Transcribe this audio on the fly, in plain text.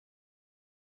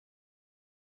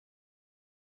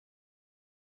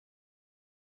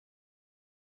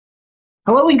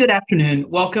Hello and good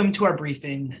afternoon. Welcome to our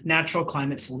briefing, Natural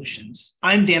Climate Solutions.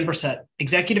 I'm Dan Brissett,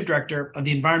 Executive Director of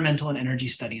the Environmental and Energy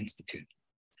Study Institute.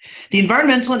 The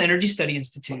Environmental and Energy Study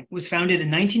Institute was founded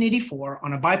in 1984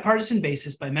 on a bipartisan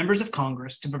basis by members of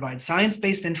Congress to provide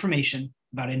science-based information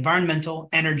about environmental,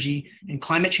 energy, and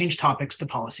climate change topics to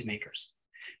policymakers.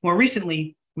 More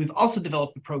recently, we've also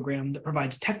developed a program that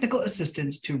provides technical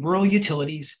assistance to rural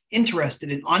utilities interested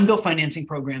in on-bill financing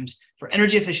programs for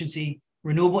energy efficiency,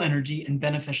 renewable energy, and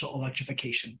beneficial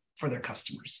electrification for their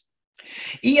customers.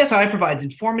 EESI provides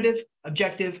informative,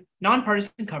 objective,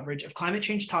 nonpartisan coverage of climate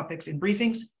change topics in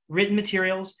briefings, written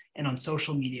materials, and on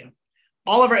social media.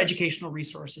 All of our educational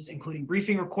resources, including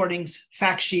briefing recordings,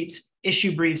 fact sheets,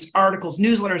 issue briefs, articles,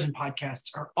 newsletters, and podcasts,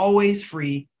 are always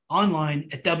free online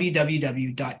at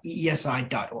www.eesi.org.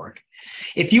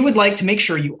 If you would like to make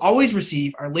sure you always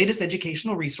receive our latest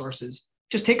educational resources,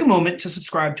 just take a moment to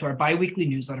subscribe to our bi-weekly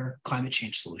newsletter, Climate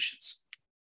Change Solutions.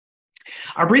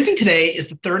 Our briefing today is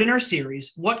the third in our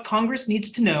series, What Congress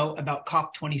Needs to Know About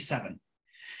COP27.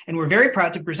 And we're very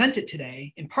proud to present it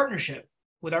today in partnership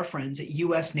with our friends at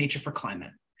U.S. Nature for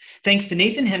Climate. Thanks to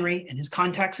Nathan Henry and his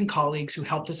contacts and colleagues who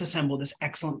helped us assemble this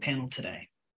excellent panel today.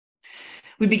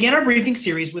 We began our briefing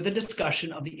series with a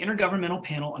discussion of the Intergovernmental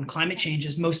Panel on Climate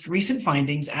Change's most recent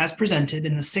findings as presented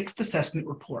in the sixth assessment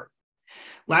report.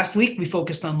 Last week, we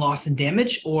focused on loss and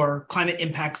damage, or climate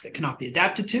impacts that cannot be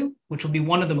adapted to, which will be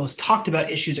one of the most talked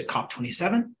about issues at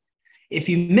COP27. If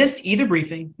you missed either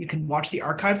briefing, you can watch the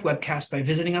archived webcast by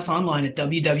visiting us online at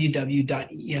www.eesi.org.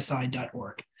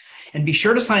 And be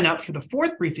sure to sign up for the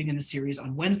fourth briefing in the series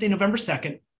on Wednesday, November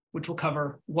 2nd, which will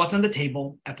cover what's on the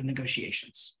table at the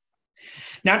negotiations.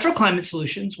 Natural climate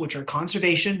solutions, which are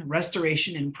conservation,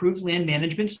 restoration, and improved land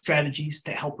management strategies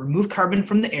that help remove carbon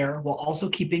from the air while also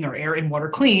keeping our air and water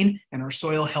clean and our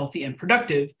soil healthy and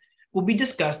productive, will be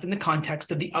discussed in the context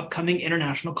of the upcoming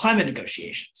international climate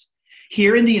negotiations.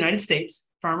 Here in the United States,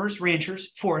 farmers,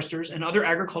 ranchers, foresters, and other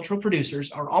agricultural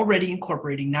producers are already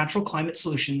incorporating natural climate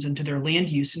solutions into their land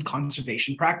use and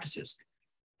conservation practices.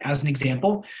 As an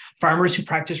example, farmers who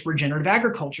practice regenerative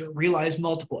agriculture realize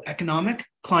multiple economic,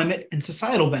 climate, and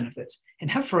societal benefits,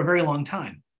 and have for a very long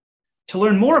time. To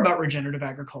learn more about regenerative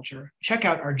agriculture, check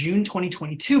out our June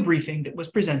 2022 briefing that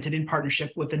was presented in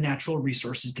partnership with the Natural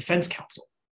Resources Defense Council.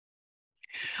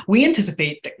 We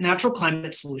anticipate that natural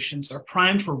climate solutions are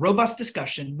primed for robust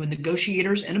discussion when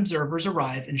negotiators and observers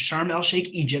arrive in Sharm el-Sheikh,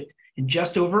 Egypt, in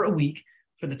just over a week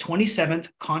for the 27th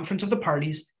Conference of the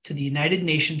Parties to the United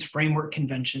Nations Framework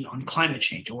Convention on Climate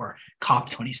Change, or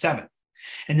COP27.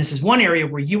 And this is one area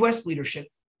where U.S. leadership,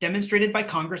 demonstrated by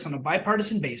Congress on a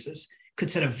bipartisan basis,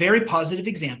 could set a very positive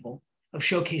example of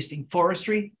showcasing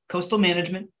forestry, coastal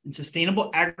management, and sustainable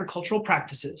agricultural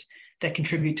practices that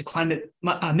contribute to climate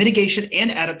mitigation and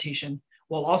adaptation,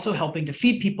 while also helping to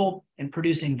feed people and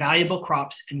producing valuable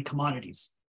crops and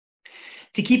commodities.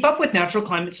 To keep up with natural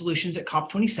climate solutions at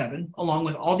COP27, along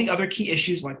with all the other key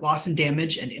issues like loss and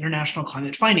damage and international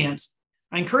climate finance,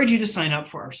 I encourage you to sign up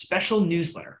for our special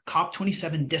newsletter,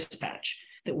 COP27 Dispatch,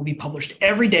 that will be published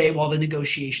every day while the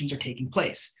negotiations are taking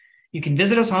place. You can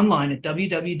visit us online at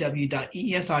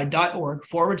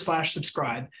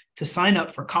www.eesi.org/subscribe to sign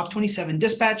up for COP27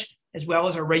 Dispatch, as well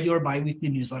as our regular bi-weekly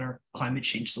newsletter, Climate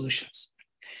Change Solutions.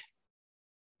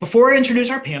 Before I introduce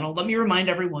our panel, let me remind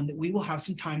everyone that we will have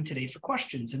some time today for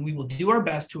questions, and we will do our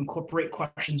best to incorporate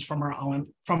questions from our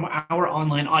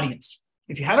online audience.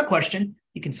 If you have a question,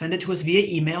 you can send it to us via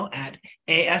email at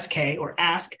ask@eesi.org,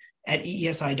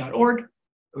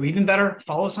 or even better,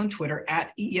 follow us on Twitter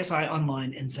at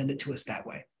EESIonline and send it to us that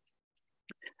way.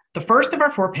 The first of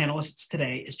our four panelists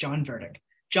today is John Verdick.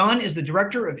 John is the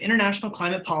Director of International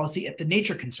Climate Policy at the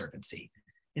Nature Conservancy.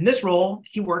 In this role,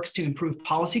 he works to improve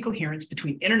policy coherence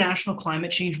between international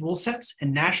climate change rule sets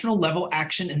and national level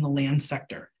action in the land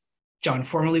sector. John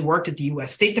formerly worked at the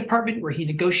U.S. State Department, where he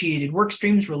negotiated work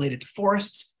streams related to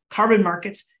forests, carbon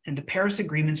markets, and the Paris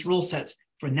Agreement's rule sets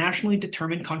for nationally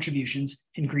determined contributions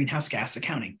in greenhouse gas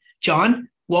accounting. John,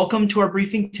 welcome to our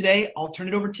briefing today. I'll turn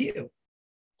it over to you.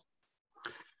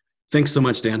 Thanks so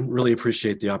much, Dan. Really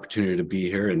appreciate the opportunity to be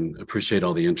here and appreciate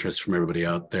all the interest from everybody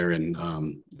out there and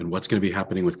what's going to be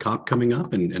happening with COP coming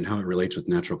up and how it relates with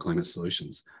natural climate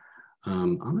solutions.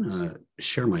 I'm going to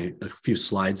share a few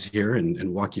slides here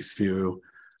and walk you through a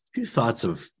few thoughts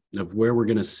of where we're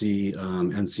going to see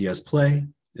NCS play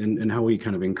and how we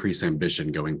kind of increase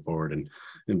ambition going forward and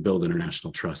build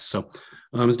international trust. So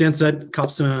as Dan said,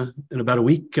 COP's in about a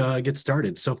week gets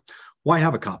started. So why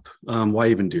have a COP? Why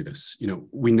even do this?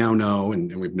 We now know,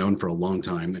 and we've known for a long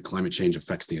time, that climate change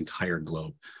affects the entire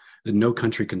globe. that no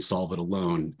country can solve it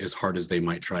alone as hard as they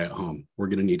might try at home. We're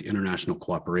going to need international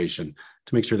cooperation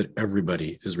to make sure that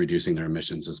everybody is reducing their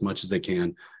emissions as much as they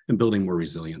can and building more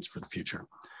resilience for the future.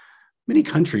 Many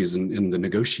countries in the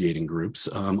negotiating groups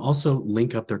also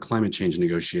link up their climate change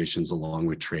negotiations along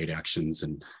with trade actions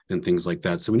and things like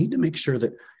that. So we need to make sure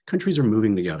that countries are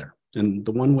moving together. And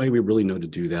the one way we really know to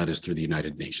do that is through the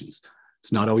United Nations.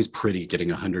 It's not always pretty getting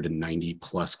 190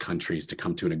 plus countries to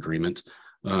come to an agreement.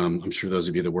 I'm sure those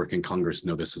of you that work in Congress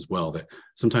know this as well, that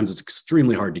sometimes it's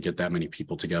extremely hard to get that many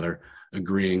people together,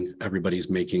 agreeing, everybody's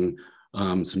making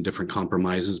some different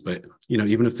compromises, but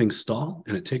even if things stall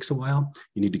and it takes a while,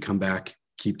 you need to come back,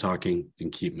 keep talking,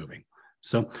 and keep moving.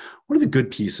 So one of the good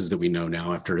pieces that we know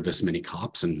now after this many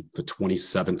COPs and the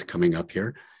 27th coming up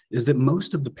here is that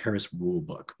most of the Paris rule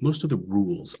book, most of the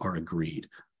rules are agreed.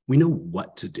 We know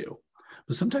what to do,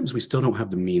 but sometimes we still don't have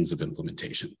the means of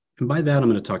implementation. And by that, I'm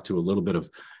going to talk to a little bit of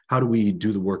how do we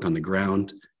do the work on the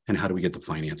ground and how do we get the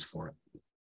finance for it.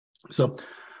 So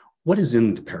what is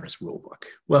in the Paris rule book?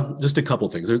 Well, just a couple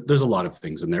things. There's a lot of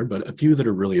things in there, but a few that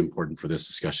are really important for this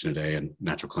discussion today and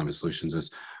natural climate solutions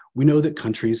is we know that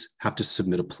countries have to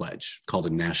submit a pledge called a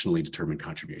nationally determined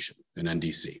contribution, an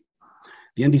NDC.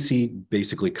 The NDC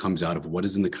basically comes out of what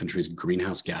is in the country's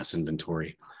greenhouse gas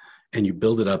inventory, and you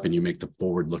build it up and you make the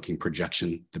forward-looking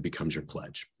projection that becomes your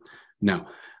pledge. Now,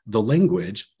 the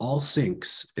language, all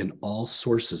sinks and all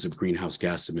sources of greenhouse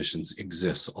gas emissions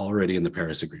exists already in the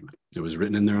Paris Agreement. It was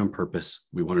written in there on purpose.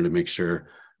 We wanted to make sure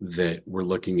that we're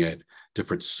looking at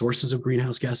different sources of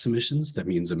greenhouse gas emissions. That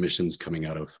means emissions coming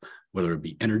out of whether it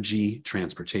be energy,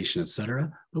 transportation, et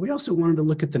cetera. But we also wanted to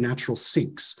look at the natural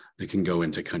sinks that can go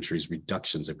into countries'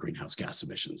 reductions of greenhouse gas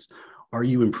emissions. Are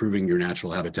you improving your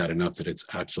natural habitat enough that it's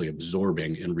actually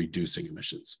absorbing and reducing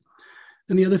emissions?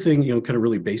 And the other thing, kind of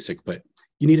really basic, but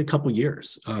you need a couple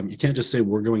years. You can't just say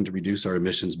we're going to reduce our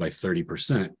emissions by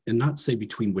 30% and not say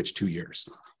between which 2 years.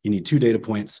 You need 2 data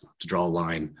points to draw a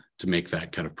line to make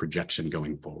that kind of projection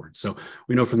going forward. So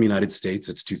we know from the United States,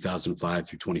 it's 2005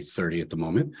 through 2030 at the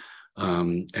moment.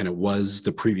 And it was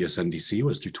the previous NDC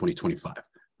was through 2025.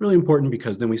 Really important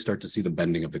because then we start to see the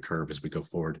bending of the curve as we go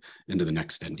forward into the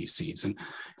next NDCs. And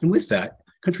with that,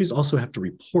 countries also have to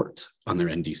report on their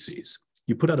NDCs.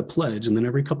 You put out a pledge, and then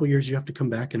every couple of years you have to come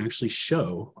back and actually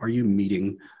show, are you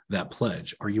meeting that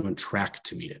pledge? Are you on track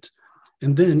to meet it?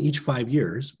 And then each 5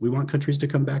 years, we want countries to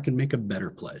come back and make a better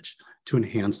pledge to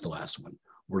enhance the last one.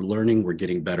 We're learning, we're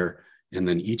getting better. And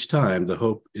then each time, the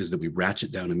hope is that we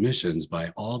ratchet down emissions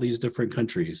by all these different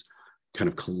countries kind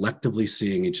of collectively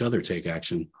seeing each other take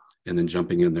action and then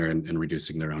jumping in there and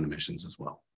reducing their own emissions as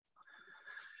well.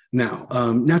 Now,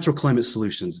 natural climate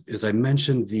solutions, as I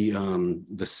mentioned,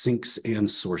 the sinks and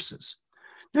sources.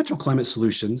 Natural climate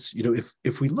solutions,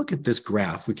 if we look at this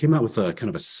graph, we came out with a kind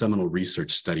of a seminal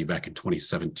research study back in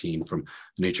 2017 from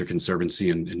Nature Conservancy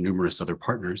and numerous other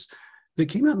partners that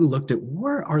came out and looked at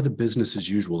where are the business as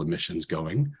usual emissions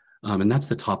going. And that's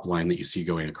the top line that you see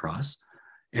going across.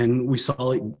 And we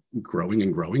saw it growing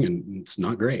and growing, and it's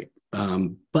not great.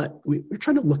 But we're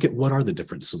trying to look at what are the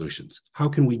different solutions. How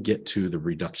can we get to the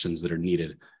reductions that are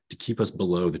needed to keep us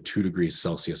below the 2 degrees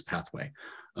Celsius pathway?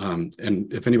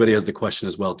 And if anybody has the question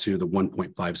as well too, the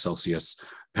 1.5 Celsius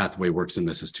pathway works in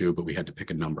this as too, but we had to pick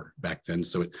a number back then.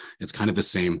 So it's kind of the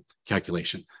same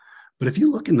calculation. But if you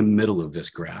look in the middle of this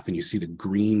graph and you see the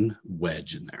green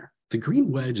wedge in there, the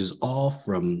green wedge is all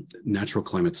from natural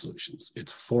climate solutions.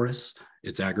 It's forests,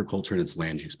 it's agriculture, and it's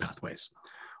land use pathways.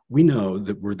 We know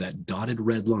that where that dotted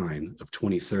red line of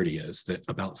 2030 is, that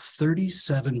about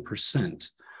 37%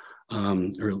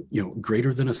 or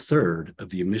greater than a third of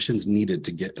the emissions needed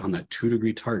to get on that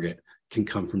 2-degree target can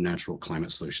come from natural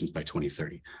climate solutions by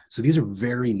 2030. So these are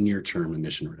very near-term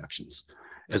emission reductions.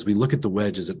 As we look at the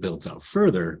wedge as it builds out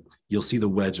further, you'll see the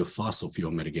wedge of fossil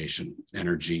fuel mitigation,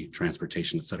 energy,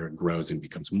 transportation, et cetera, grows and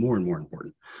becomes more and more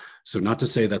important. So not to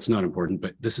say that's not important,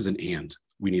 but this is an and.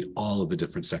 We need all of the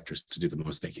different sectors to do the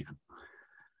most they can.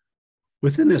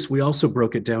 Within this, we also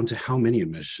broke it down to how many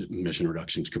emission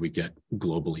reductions could we get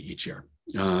globally each year.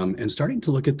 And starting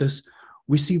to look at this,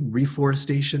 we see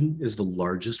reforestation is the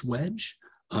largest wedge.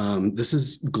 This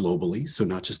is globally, so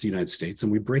not just the United States,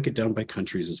 and we break it down by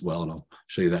countries as well, and I'll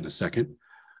show you that in a second.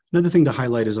 Another thing to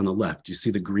highlight is on the left. You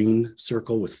see the green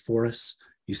circle with forests,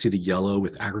 you see the yellow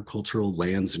with agricultural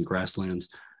lands and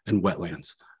grasslands and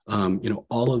wetlands.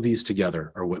 All of these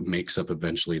together are what makes up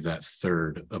eventually that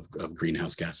third of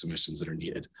greenhouse gas emissions that are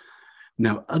needed.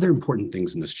 Now, other important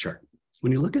things in this chart.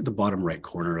 When you look at the bottom right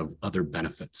corner of other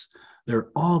benefits, there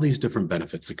are all these different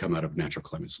benefits that come out of natural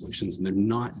climate solutions, and they're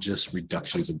not just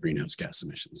reductions of greenhouse gas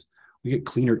emissions. We get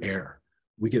cleaner air,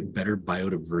 we get better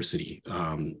biodiversity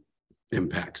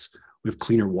impacts. We have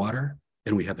cleaner water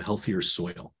and we have a healthier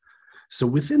soil. So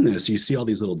within this, you see all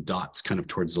these little dots kind of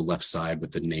towards the left side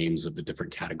with the names of the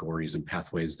different categories and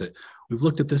pathways that we've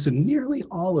looked at this, and nearly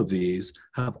all of these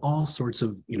have all sorts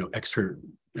of,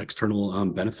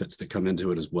 external benefits that come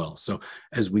into it as well. So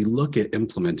as we look at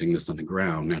implementing this on the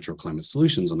ground, natural climate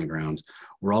solutions on the ground,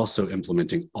 we're also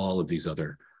implementing all of these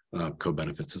other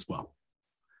co-benefits as well.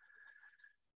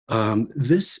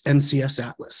 This NCS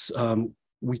Atlas,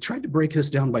 we tried to break this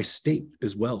down by state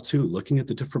as well, too, looking at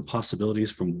the different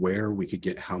possibilities from where we could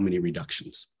get how many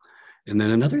reductions. And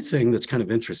then another thing that's kind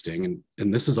of interesting,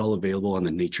 and this is all available on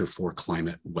the Nature for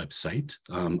Climate website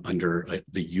under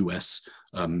the US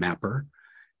mapper.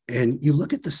 And you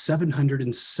look at the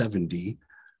 770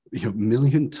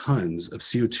 million tons of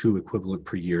CO2 equivalent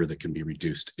per year that can be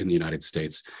reduced in the United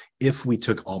States if we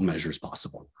took all measures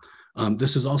possible.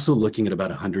 This is also looking at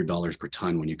about $100 per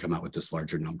ton when you come out with this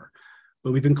larger number.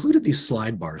 But we've included these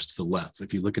slide bars to the left.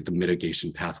 If you look at the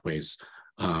mitigation pathways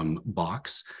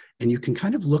box, and you can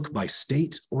kind of look by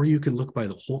state, or you can look by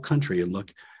the whole country and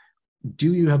look,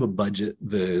 do you have a budget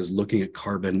that is looking at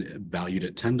carbon valued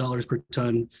at $10 per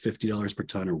ton, $50 per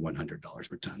ton, or $100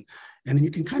 per ton? And then you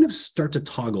can kind of start to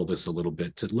toggle this a little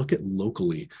bit to look at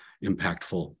locally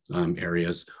impactful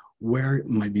areas where it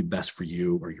might be best for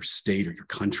you or your state or your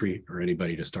country or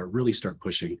anybody to really start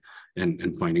pushing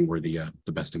and finding where the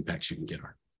best impacts you can get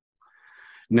are.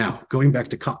 Now, going back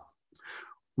to COP,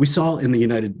 we saw in the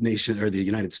United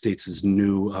States'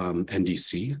 new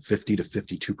NDC, 50 to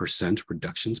 52%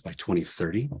 reductions by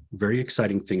 2030. Very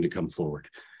exciting thing to come forward.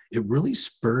 It really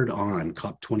spurred on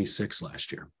COP26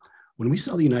 last year. When we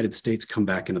saw the United States come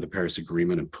back into the Paris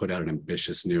Agreement and put out an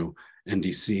ambitious new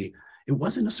NDC, it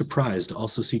wasn't a surprise to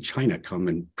also see China come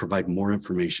and provide more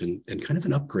information and kind of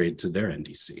an upgrade to their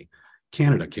NDC.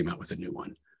 Canada came out with a new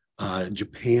one.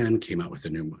 Japan came out with a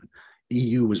new one.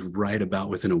 EU was right about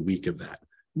within a week of that.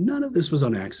 None of this was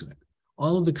on accident.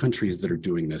 All of the countries that are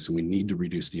doing this, and we need to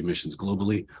reduce the emissions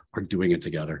globally, are doing it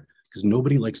together, because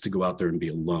nobody likes to go out there and be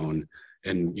alone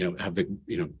and have the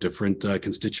different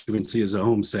constituencies at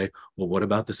home say, well, what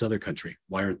about this other country?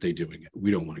 Why aren't they doing it?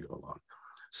 We don't want to go alone.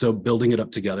 So building it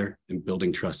up together and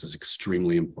building trust is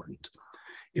extremely important.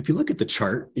 If you look at the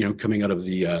chart, coming out of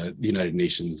the United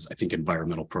Nations, I think,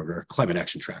 environmental program, climate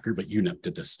action tracker, but UNEP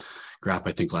did this graph,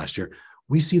 I think, last year,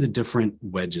 we see the different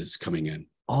wedges coming in.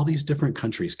 All these different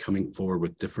countries coming forward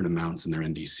with different amounts in their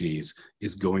NDCs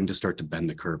is going to start to bend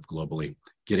the curve globally,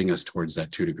 getting us towards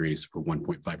that 2 degrees or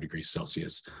 1.5 degrees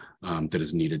Celsius that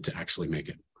is needed to actually make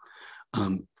it.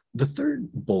 The third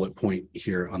bullet point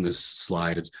here on this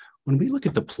slide is when we look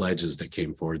at the pledges that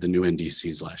came forward, the new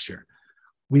NDCs last year,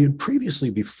 we had previously,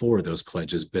 before those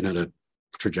pledges, been at a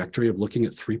trajectory of looking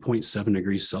at 3.7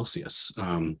 degrees Celsius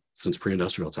since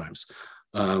pre-industrial times.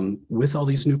 With all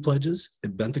these new pledges,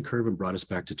 it bent the curve and brought us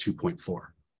back to 2.4.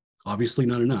 Obviously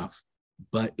not enough,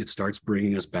 but it starts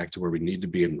bringing us back to where we need to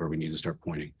be and where we need to start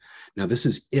pointing. Now, this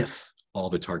is if all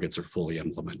the targets are fully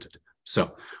implemented.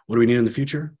 So what do we need in the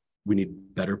future? We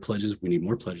need better pledges, we need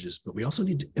more pledges, but we also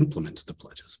need to implement the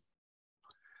pledges.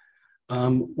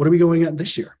 What are we going at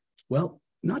this year? Well,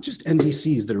 not just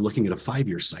NDCs that are looking at a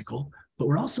 5-year cycle, but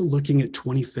we're also looking at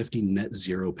 2050 net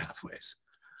zero pathways.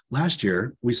 Last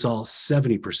year, we saw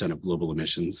 70% of global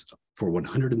emissions for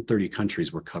 130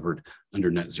 countries were covered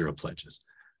under net zero pledges.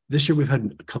 This year, we've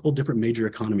had a couple different major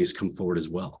economies come forward as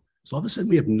well. So all of a sudden,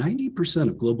 we have 90%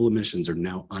 of global emissions are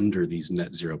now under these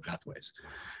net zero pathways.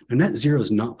 Now, net zero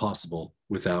is not possible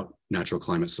without natural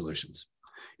climate solutions.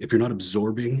 If you're not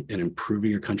absorbing and improving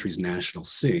your country's national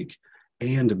sink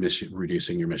and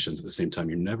reducing your emissions at the same time,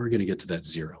 you're never going to get to that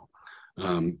zero.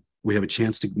 We have a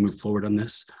chance to move forward on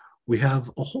this. We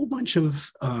have a whole bunch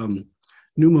of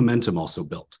new momentum also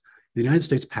built. The United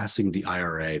States passing the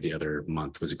IRA the other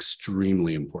month was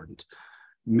extremely important.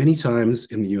 Many times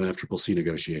in the UNFCCC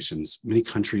negotiations, many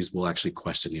countries will actually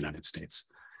question the United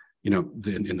States. In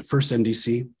the first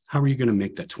NDC, how are you going to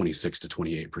make that 26 to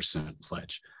 28%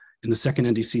 pledge? In the second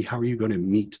NDC, how are you going to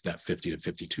meet that 50 to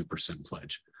 52%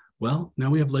 pledge? Well, now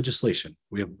we have legislation,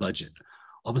 we have budget.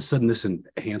 All of a sudden, this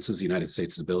enhances the United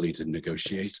States' ability to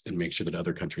negotiate and make sure that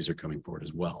other countries are coming forward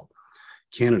as well.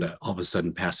 Canada all of a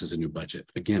sudden passes a new budget.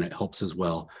 Again, it helps as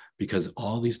well because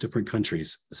all these different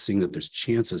countries seeing that there's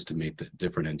chances to make the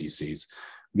different NDCs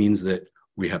means that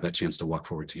we have that chance to walk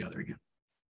forward together again.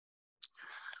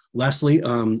 Lastly,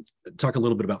 talk a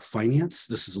little bit about finance.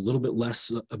 This is a little bit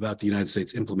less about the United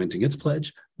States implementing its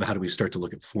pledge, but how do we start to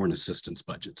look at foreign assistance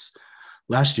budgets?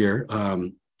 Last year,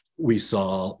 we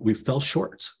fell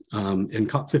short. In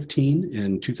COP15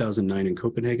 in 2009 in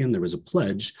Copenhagen, there was a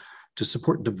pledge to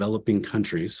support developing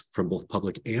countries from both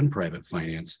public and private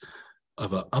finance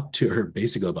of up to, or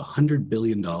basically of $100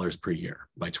 billion per year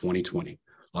by 2020.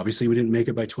 Obviously, we didn't make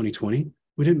it by 2020.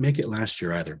 We didn't make it last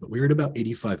year either, but we were at about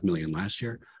 85 million last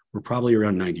year. We're probably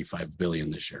around 95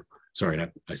 billion this year. Sorry,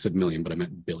 I said million, but I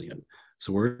meant billion.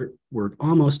 So we're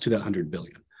almost to that 100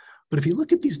 billion. But if you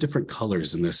look at these different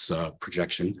colors in this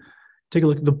projection, take a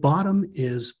look. The bottom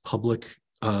is public,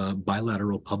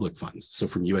 bilateral public funds. So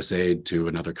from USAID to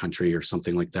another country or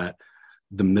something like that.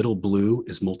 The middle blue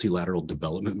is multilateral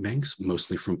development banks,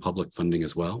 mostly from public funding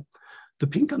as well. The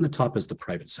pink on the top is the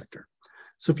private sector.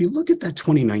 So if you look at that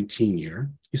 2019 year,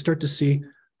 you start to see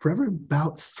for every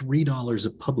about $3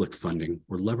 of public funding,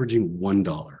 we're leveraging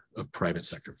 $1 of private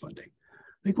sector funding.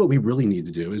 I think what we really need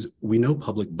to do is, we know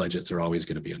public budgets are always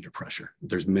going to be under pressure.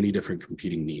 There's many different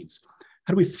competing needs.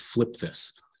 How do we flip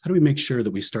this? How do we make sure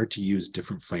that we start to use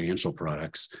different financial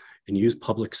products and use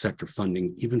public sector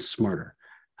funding even smarter?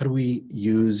 How do we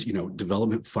use,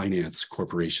 development finance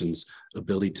corporations'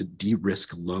 ability to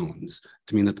de-risk loans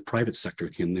to mean that the private sector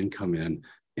can then come in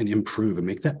and improve and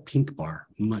make that pink bar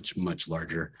much, much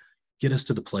larger, get us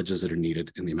to the pledges that are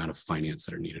needed and the amount of finance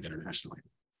that are needed internationally.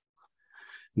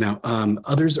 Now,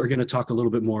 others are going to talk a little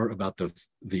bit more about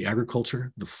the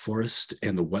agriculture, the forest,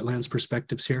 and the wetlands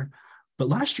perspectives here. But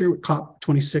last year at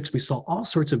COP26, we saw all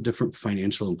sorts of different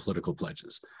financial and political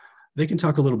pledges. They can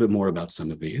talk a little bit more about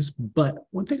some of these, but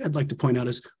one thing I'd like to point out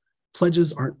is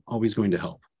pledges aren't always going to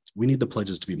help. We need the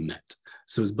pledges to be met.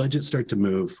 So as budgets start to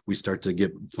move, we start to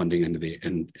get funding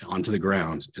onto the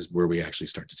ground is where we actually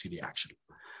start to see the action.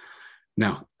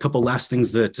 Now, a couple last things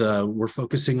that we're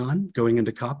focusing on going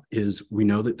into COP is, we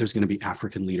know that there's going to be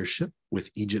African leadership,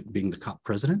 with Egypt being the COP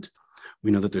president.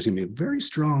 We know that there's going to be a very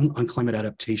strong on climate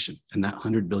adaptation and that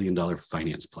 $100 billion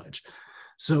finance pledge.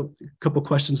 So a couple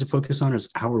questions to focus on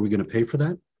is, how are we going to pay for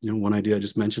that? One idea I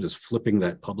just mentioned is flipping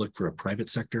that public for a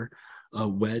private sector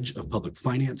wedge of public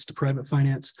finance to private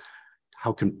finance.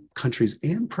 How can countries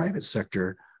and private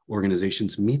sector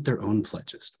organizations meet their own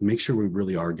pledges to make sure we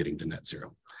really are getting to net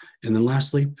zero? And then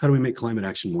lastly, how do we make climate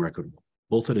action more equitable,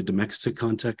 both at a domestic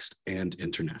context and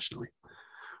internationally?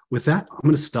 With that, I'm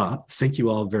going to stop. Thank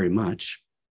you all very much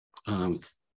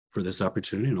for this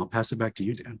opportunity, and I'll pass it back to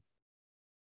you, Dan.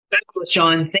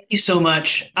 John, thank you so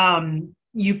much.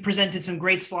 You presented some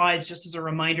great slides. Just as a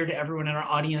reminder to everyone in our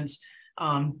audience,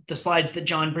 the slides that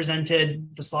John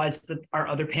presented, the slides that our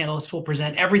other panelists will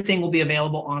present, everything will be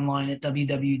available online at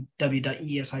www.eesi.org.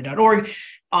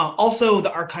 Also, the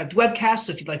archived webcast.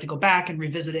 So if you'd like to go back and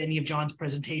revisit any of John's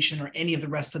presentation or any of the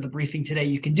rest of the briefing today,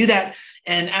 you can do that.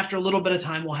 And after a little bit of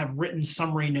time, we'll have written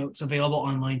summary notes available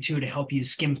online too, to help you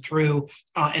skim through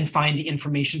and find the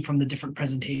information from the different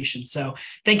presentations. So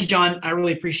thank you, John. I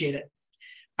really appreciate it.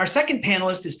 Our second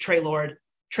panelist is Trey Lord.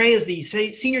 Trey is the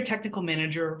Senior Technical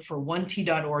Manager for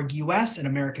 1T.org US and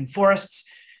American Forests.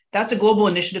 That's a global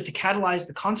initiative to catalyze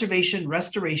the conservation,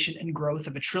 restoration, and growth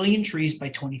of 1 trillion trees by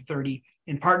 2030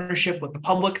 in partnership with the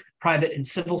public, private, and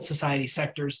civil society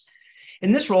sectors.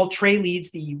 In this role, Trey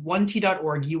leads the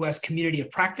 1T.org US community of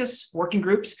practice working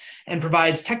groups and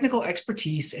provides technical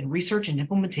expertise in research and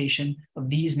implementation of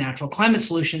these natural climate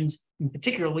solutions, and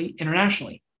particularly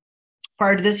internationally.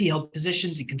 Prior to this, he held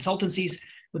positions in consultancies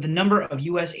with a number of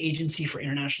U.S. Agency for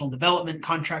International Development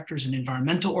contractors and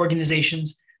environmental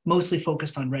organizations, mostly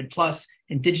focused on REDD+,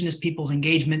 Indigenous peoples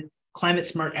engagement, climate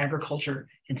smart agriculture,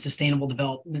 and sustainable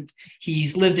development.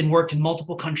 He's lived and worked in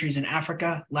multiple countries in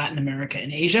Africa, Latin America,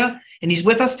 and Asia, and he's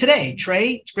with us today.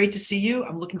 Trey, it's great to see you.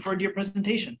 I'm looking forward to your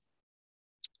presentation.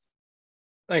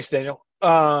 Thanks, Daniel.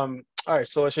 All right,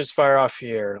 so let's just fire off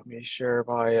here. Let me share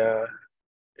my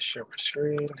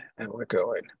screen, and we're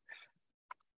going.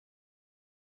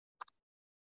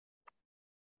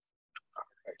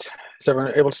 Is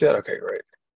everyone able to see that? Okay, great.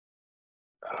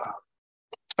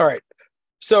 All right.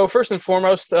 So first and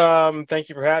foremost, thank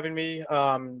you for having me.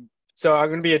 So I'm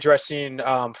going to be addressing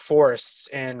forests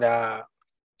and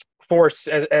forests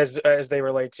as they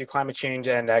relate to climate change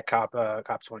and at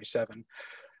COP27.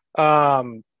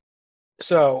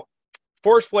 So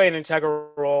forests play an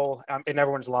integral role in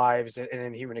everyone's lives and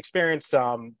in human experience.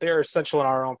 They're essential in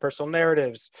our own personal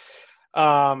narratives.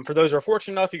 For those who are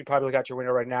fortunate enough, you can probably look out your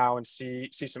window right now and see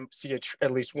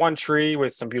at least one tree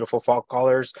with some beautiful fall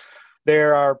colors.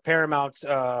 They're our paramount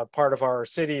part of our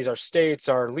cities, our states,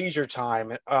 our leisure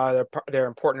time. They're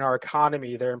important in our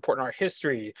economy. They're important in our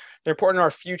history. They're important in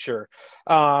our future.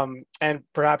 And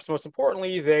perhaps most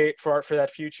importantly, for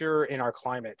that future in our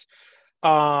climate.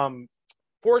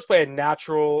 Forests play a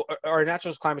natural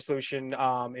climate solution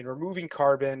in removing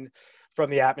carbon from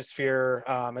the atmosphere,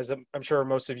 as I'm sure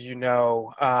most of you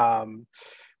know.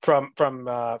 high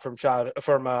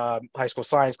school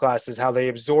science classes, how they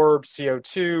absorb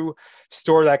CO2,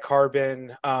 store that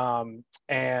carbon,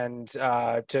 and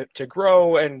to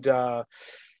grow.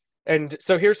 And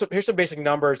so here's some basic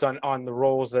numbers on the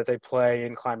roles that they play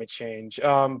in climate change.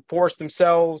 Forests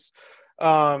themselves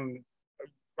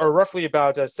are roughly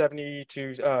about 70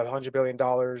 to $100 billion,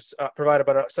 provide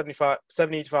about 75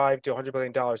 to $100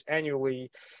 billion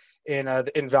annually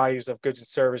in values of goods and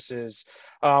services.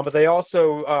 But they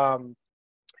also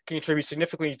contribute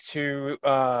significantly to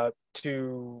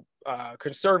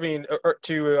conserving or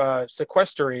to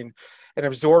sequestering and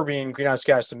absorbing greenhouse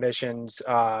gas emissions.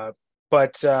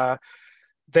 But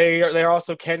they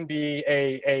also can be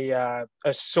a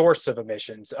source of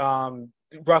emissions.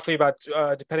 Roughly about,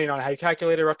 depending on how you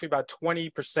calculate it, roughly about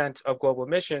 20% of global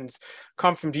emissions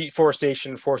come from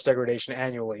deforestation and forest degradation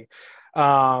annually.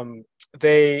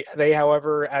 They,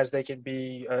 however, as they can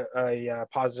be a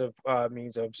positive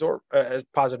means of a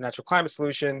positive natural climate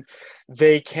solution,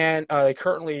 they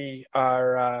currently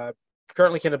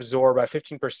can absorb about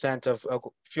 15% of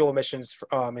fuel emissions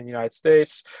in the United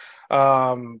States,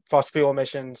 fossil fuel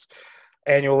emissions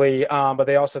annually, but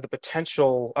they also have the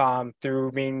potential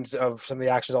through means of some of the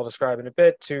actions I'll describe in a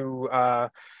bit to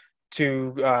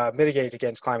mitigate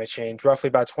against climate change. Roughly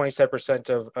about 27%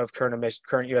 of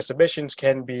current U.S. emissions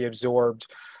can be absorbed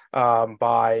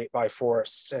by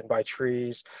forests and by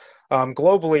trees.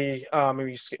 Globally,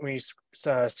 when you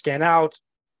scan out,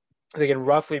 they can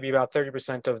roughly be about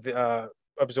 30% of the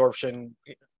absorption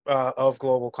of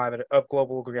global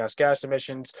greenhouse gas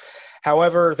emissions.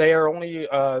 However, they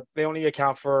only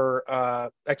account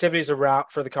for activities around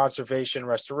for the conservation,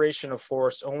 restoration of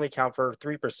forests only account for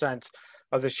 3%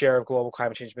 of the share of global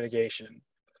climate change mitigation.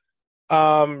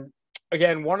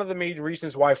 Again, one of the main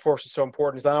reasons why forests are so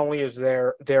important is not only is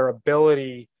their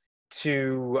ability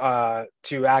to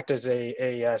act as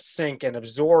a sink and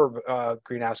absorb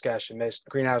greenhouse gas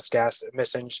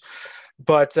emissions,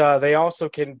 but they also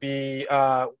can be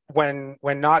when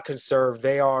not conserved,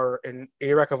 they are an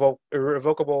irrevocable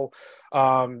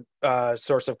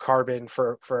source of carbon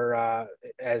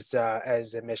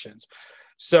as emissions.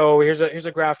 So here's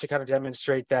a graph to kind of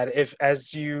demonstrate that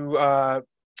as you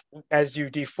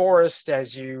deforest,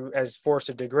 as forests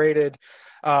are degraded,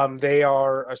 they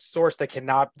are a source that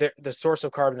the source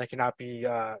of carbon that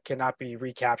cannot be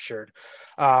recaptured.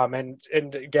 And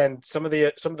again, some of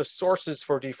the sources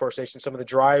for deforestation, some of the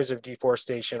drives of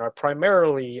deforestation are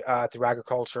primarily through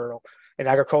agricultural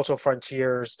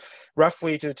frontiers,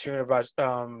 roughly to the tune of about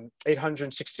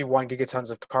 861 gigatons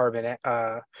of carbon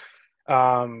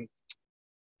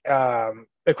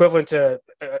equivalent to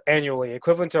annually,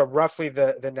 equivalent to roughly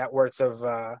the net worth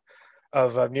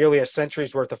of nearly a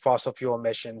century's worth of fossil fuel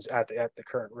emissions at the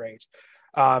current rate.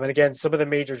 And again, some of the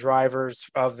major drivers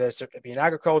of this being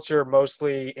agriculture,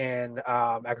 mostly in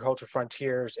agriculture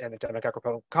frontiers in the Democratic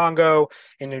Republic of Congo,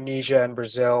 Indonesia, and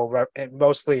Brazil, and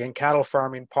mostly in cattle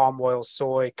farming, palm oil,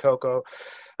 soy, cocoa,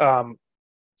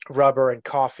 rubber, and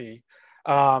coffee.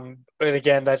 And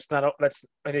again, that's an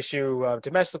issue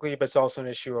domestically, but it's also an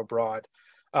issue abroad.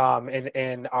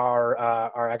 In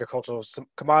our agricultural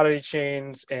commodity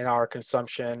chains, in our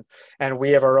consumption, and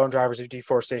we have our own drivers of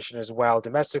deforestation as well,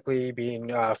 domestically,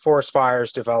 being forest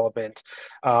fires, development,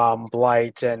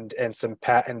 blight, and some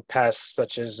pests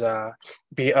such as the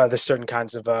certain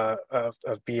kinds of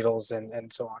beetles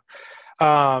and so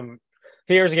on.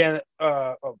 Here's again.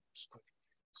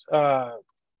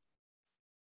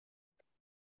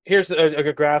 Here's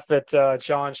a graph that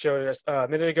John showed us a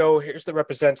minute ago. Here's that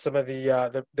represents some of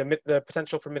the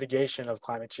potential for mitigation of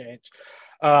climate change.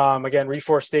 Again,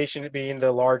 reforestation being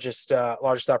the largest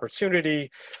opportunity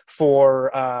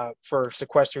for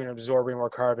sequestering and absorbing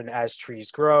more carbon as trees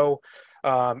grow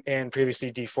in previously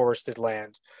deforested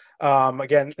land.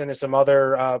 Again, and there's some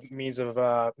other means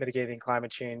of mitigating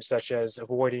climate change, such as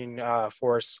avoiding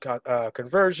forest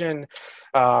conversion,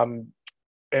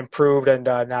 improved and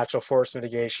natural forest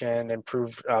mitigation,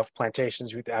 improved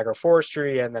plantations with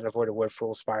agroforestry, and then avoided wood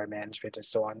fuels, fire management, and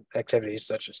so on, activities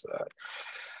such as that.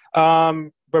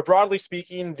 But broadly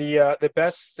speaking, the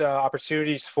best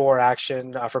opportunities for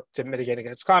action to mitigate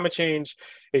against climate change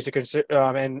is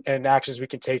and actions we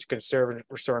can take to conserve and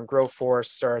restore and grow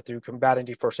forests are through combating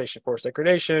deforestation, forest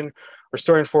degradation,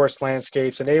 restoring forest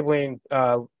landscapes, enabling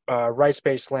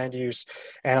rights-based land use,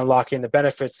 and unlocking the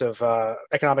benefits of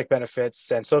economic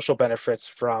benefits and social benefits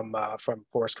from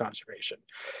forest conservation.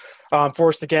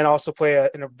 Forests again also play a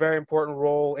very important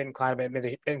role in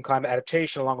climate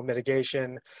adaptation along with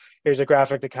mitigation. Here's a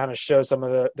graphic to kind of show some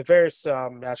of the various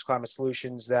natural climate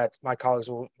solutions that my colleagues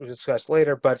will discuss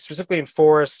later. But specifically in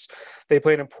forests, they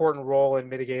play an important role in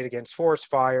mitigating against forest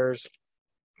fires.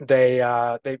 They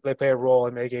play a role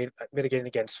in mitigating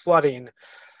against flooding.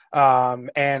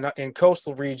 And in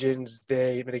coastal regions,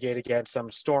 they mitigate against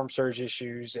some storm surge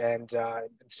issues, and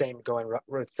same going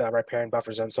with riparian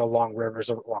buffer zones, so along rivers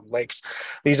or along lakes.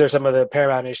 These are some of the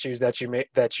paramount issues that you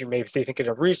may be thinking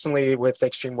of recently with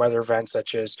extreme weather events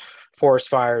such as forest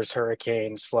fires,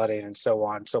 hurricanes, flooding, and so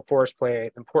on. So forests play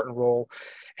an important role,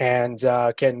 and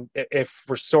by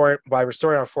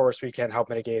restoring our forests, we can help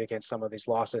mitigate against some of these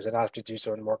losses and not have to do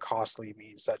so in more costly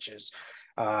means such as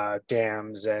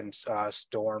dams and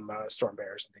storm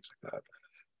barriers and things like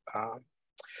that.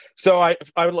 So I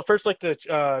would first like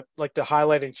to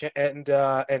highlight and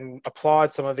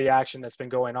applaud some of the action that's been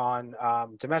going on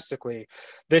domestically.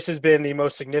 This has been the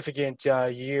most significant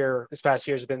year. This past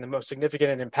year has been the most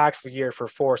significant and impactful year for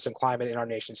forest and climate in our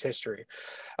nation's history.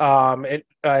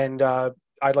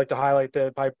 I'd like to highlight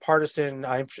the bipartisan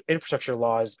infrastructure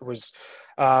laws was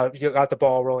got the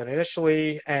ball rolling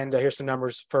initially, and here's some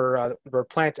numbers for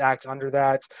Plant Act under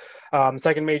that.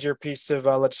 Second major piece of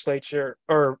legislature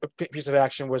or piece of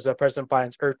action was President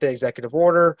Biden's Earth Day executive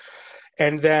order,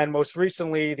 and then most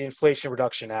recently the Inflation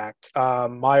Reduction Act.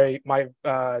 My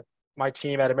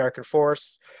team at American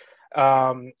Forests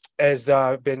has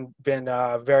been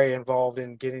very involved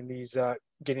in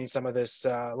getting some of this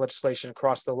legislation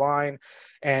across the line,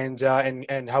 and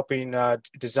helping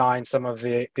design some of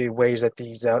the ways that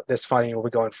this funding will be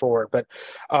going forward. But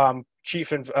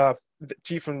chief and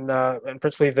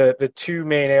principally the two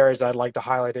main areas I'd like to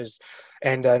highlight is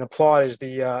and applaud is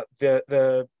the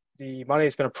money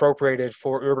that's been appropriated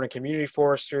for urban and community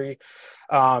forestry.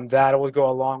 That will go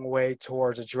a long way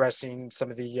towards addressing some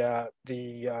of the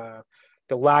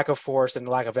lack of forest and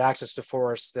the lack of access to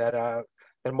forests that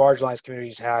marginalized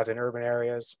communities have in urban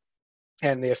areas,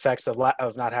 and the effects of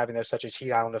not having those, such as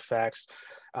heat island effects,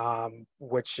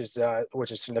 which is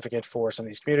significant for some of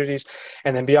these communities.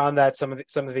 And then beyond that, some of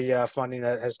the funding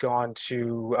that has gone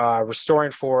to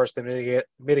restoring forests and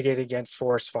mitigating against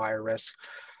forest fire risk.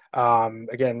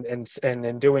 Again, and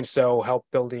in doing so, help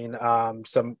building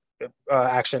some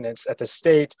action at the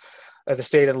state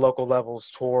and local levels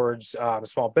towards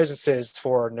small businesses,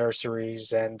 for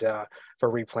nurseries, and for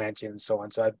replanting and so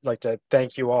on. So I'd like to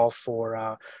thank you all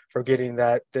for getting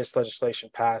this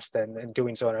legislation passed and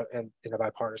doing so in a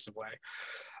bipartisan way.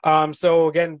 So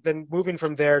again, then moving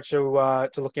from there to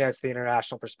looking at the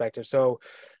international perspective. So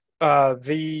in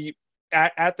the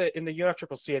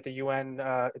UNFCCC, at the UN,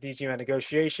 these UN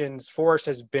negotiations, forests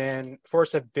have been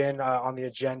on the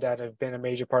agenda and have been a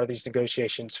major part of these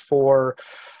negotiations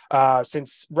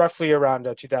since roughly around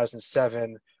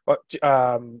 2007,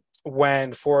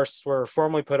 when forests were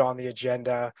formally put on the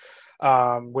agenda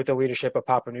with the leadership of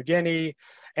Papua New Guinea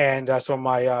and some of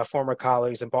my former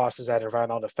colleagues and bosses at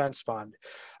Environmental Defense Fund.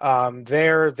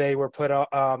 There they were put it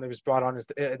was brought on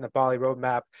in the Bali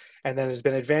Roadmap, and then has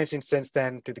been advancing since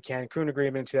then through the Cancun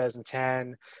Agreement in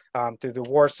 2010, through the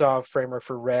Warsaw Framework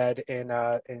for RED in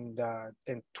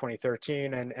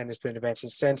 2013, and it's been advancing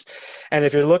since. And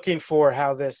if you're looking for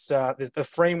how the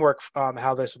framework,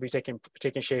 how this will be taking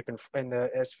shape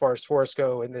as far as forests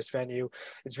go in this venue,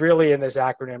 it's really in this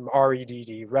acronym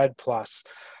REDD, RED Plus.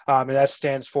 And that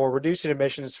stands for reducing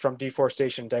emissions from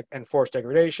deforestation and forest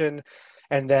degradation,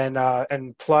 and then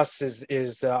and plus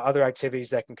is other activities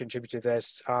that can contribute to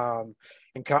this, through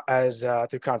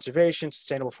conservation,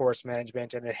 sustainable forest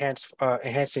management, and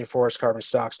enhancing forest carbon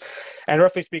stocks. And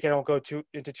roughly speaking, I won't go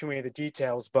into too many of the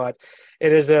details, but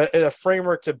it is a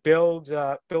framework to build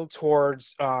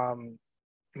towards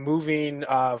moving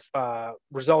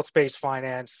results-based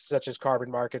finance, such as carbon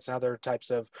markets and other types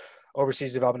of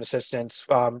overseas development assistance,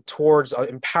 towards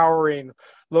empowering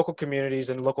local communities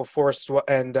and local forests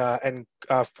and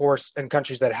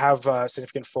countries that have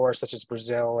significant forests, such as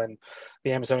Brazil and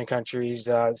the Amazonian countries,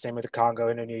 same with the Congo,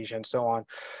 Indonesia, and so on,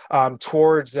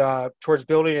 towards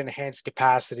building and enhanced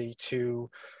capacity to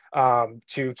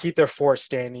keep their forest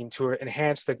standing, to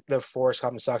enhance the forest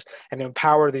carbon stocks, and to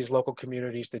empower these local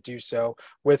communities to do so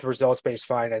with results-based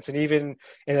finance. And even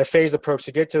in a phased approach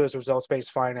to get to this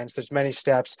results-based finance, there's many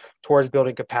steps towards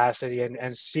building capacity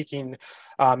and seeking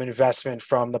investment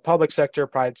from the public sector,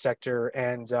 private sector,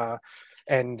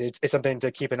 and it's something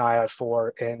to keep an eye out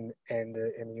for in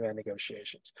the UN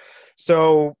negotiations.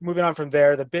 So moving on from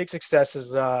there, the big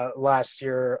successes last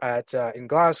year in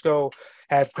Glasgow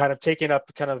have kind of taken up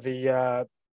kind of the,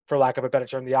 for lack of a better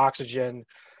term, the oxygen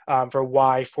for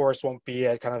why forests won't be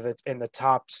at kind of in the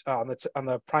top on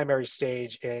the primary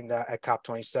stage in at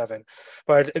COP27.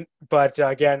 But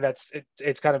again,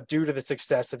 it's kind of due to the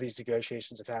success of these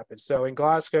negotiations have happened. So in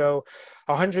Glasgow,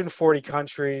 140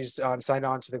 countries signed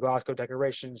on to the Glasgow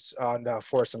Declarations on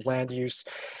forest and land use,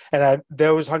 and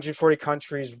those 140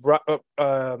 countries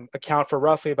account for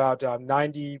roughly about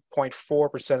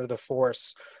 90.4% of the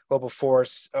global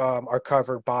forests are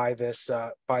covered by this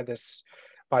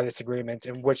agreement,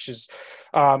 and which is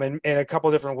in a couple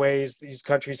of different ways these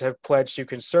countries have pledged to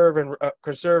conserve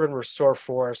and restore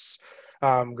forests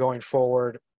going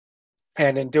forward,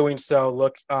 and in doing so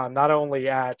look not only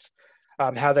at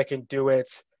how they can do it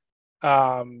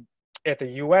at the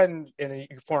UN in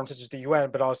forums such as the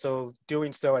UN, but also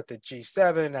doing so at the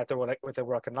G7, with the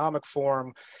World Economic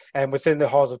Forum, and within the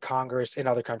halls of Congress in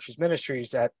other countries'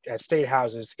 ministries, at state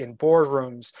houses, in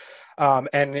boardrooms,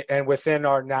 and within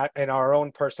our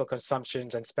own personal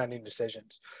consumptions and spending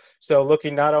decisions. So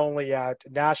looking not only at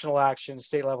national action,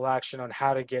 state level action on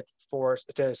how to get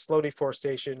to slow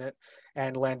deforestation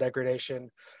and land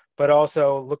degradation, but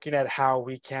also looking at how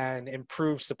we can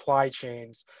improve supply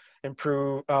chains,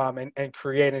 improve and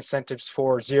create incentives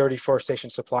for zero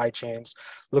deforestation supply chains,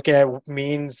 looking at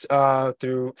means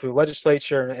through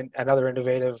legislature and other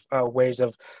innovative ways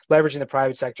of leveraging the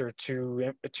private sector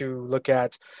to look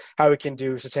at how we can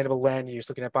do sustainable land use,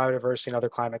 looking at biodiversity and other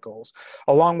climate goals.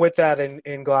 Along with that,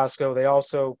 in Glasgow, they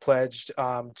also pledged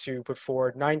to put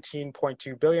forward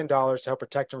 $19.2 billion to help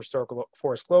protect and restore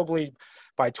forests globally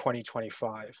by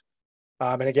 2025.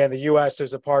 And again, the U.S.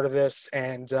 is a part of this,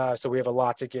 and so we have a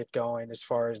lot to get going as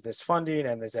far as this funding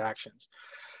and these actions.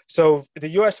 So the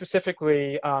U.S.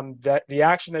 specifically, that the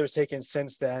action that was taken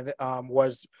since then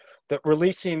was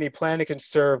releasing the Plan to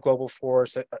Conserve Global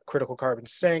Forests at Critical Carbon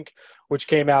Sink, which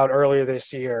came out earlier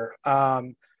this year,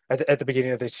 at the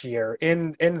beginning of this year.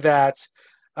 In that,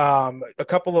 a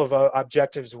couple of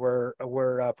objectives were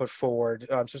put forward,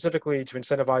 specifically to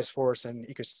incentivize forest and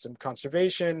ecosystem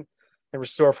conservation and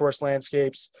restore forest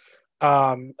landscapes,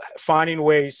 finding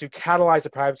ways to catalyze the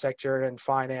private sector and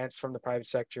finance from the private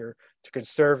sector to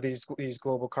conserve these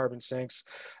global carbon sinks,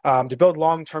 to build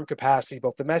long-term capacity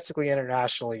both domestically and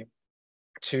internationally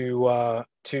to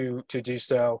do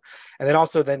so, and then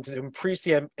also to increase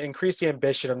the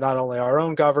ambition of not only our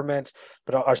own government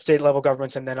but our state level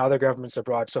governments and then other governments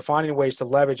abroad. So finding ways to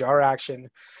leverage our action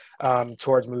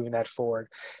towards moving that forward,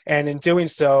 and in doing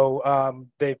so,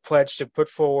 they pledged to put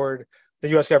forward. The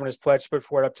U.S. government has pledged to put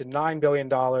forward up to $9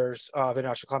 billion of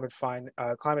international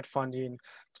climate funding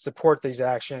to support these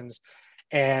actions,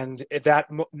 and that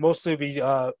mostly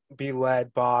be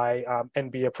led by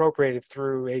and be appropriated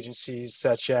through agencies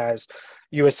such as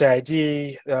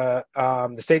USAID,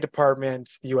 the State Department,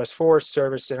 the U.S. Forest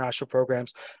Service, international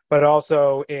programs, but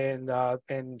also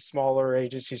in smaller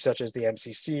agencies such as the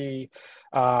MCC,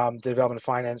 the Development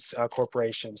Finance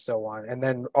Corporation, so on, and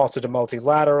then also to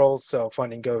multilaterals, so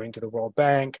funding going to the World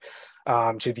Bank,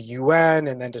 to the UN,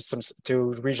 and then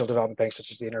to regional development banks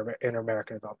such as the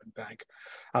Inter-American Development Bank.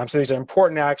 So these are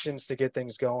important actions to get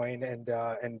things going, and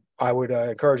I would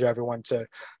encourage everyone to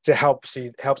help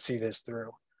see this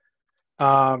through.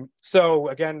 So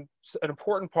again, an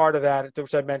important part of that,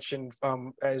 which I mentioned,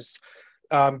 as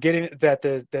getting that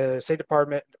the State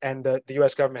Department and the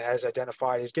U.S. government has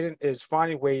identified is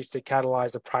finding ways to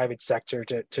catalyze the private sector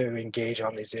to engage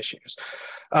on these issues.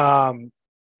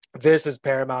 This is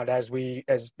paramount as you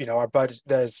know, our budgets,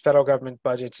 as federal government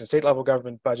budgets and state level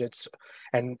government budgets,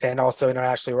 and also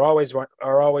internationally,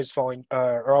 are always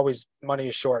money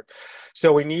is short.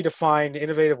 So we need to find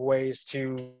innovative ways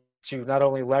to not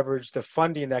only leverage the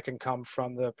funding that can come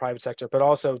from the private sector, but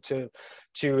also to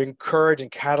encourage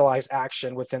and catalyze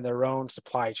action within their own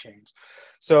supply chains.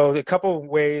 So a couple of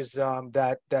ways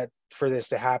that for this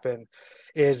to happen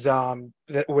is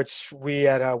which we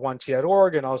at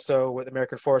 1T.org and also with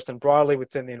American Forest and broadly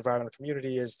within the environmental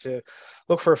community is to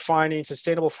look for finding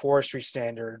sustainable forestry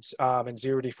standards and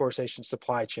zero deforestation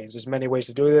supply chains. There's many ways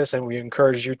to do this, and we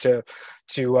encourage you to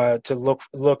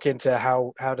look into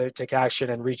how to take action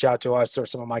and reach out to us or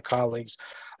some of my colleagues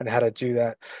on how to do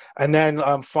that. And then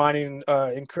finding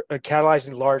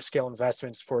catalyzing large scale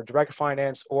investments for direct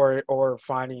finance or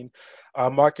finding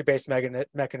market-based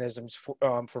mechanisms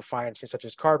for financing, such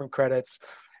as carbon credits,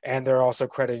 and there are also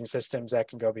crediting systems that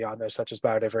can go beyond those, such as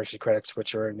biodiversity credits,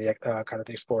 which are in the kind of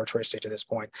the exploratory stage at this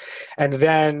point. And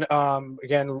then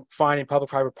again, finding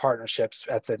public-private partnerships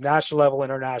at the national level,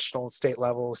 international, state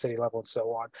level, city level, and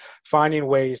so on. Finding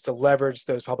ways to leverage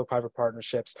those public-private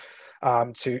partnerships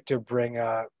to bring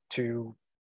to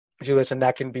do this, and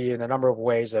that can be in a number of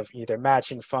ways of either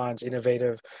matching funds,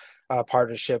 innovative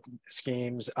partnership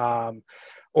schemes,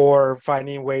 or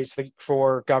finding ways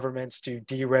for governments to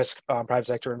de-risk private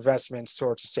sector investments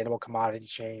towards sustainable commodity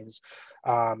chains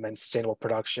and sustainable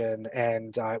production.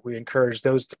 And we encourage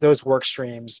those work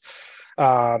streams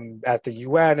at the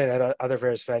UN and at other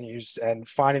various venues, and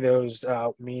finding those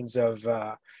means of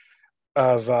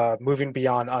moving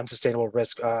beyond unsustainable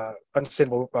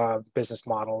business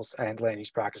models and land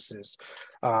use practices,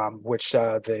 which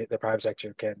the private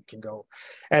sector can go.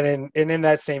 And in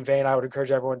that same vein, I would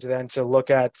encourage everyone to look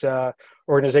at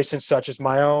organizations such as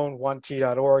my own,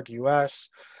 1t.org US.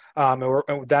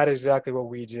 And that is exactly what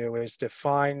we do, is to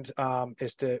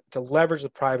leverage the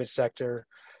private sector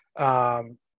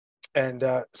and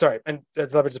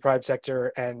leverage the private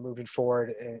sector and moving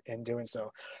forward in doing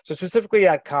so. So specifically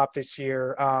at COP this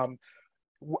year,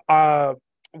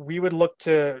 we would look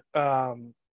to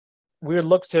kind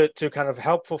of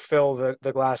help fulfill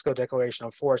the Glasgow Declaration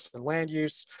on Forest and Land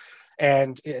Use,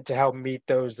 and to help meet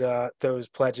those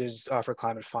pledges for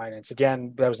climate finance.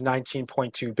 Again, that was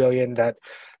 19.2 billion that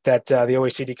the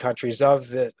OECD countries of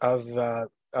the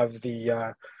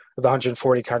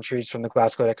 140 countries from the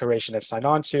Glasgow Declaration have signed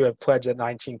on to, have pledged at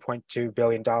 $19.2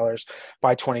 billion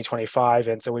by 2025.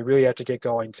 And so we really have to get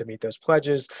going to meet those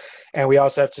pledges. And we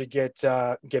also have to get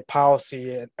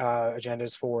policy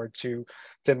agendas forward to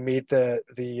meet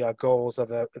the goals of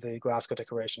the Glasgow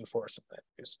Declaration for Forest and Land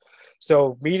Use.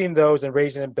 So meeting those and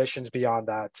raising ambitions beyond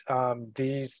that,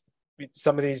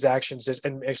 some of these actions,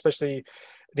 and especially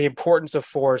the importance of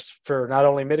forests for not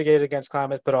only mitigating against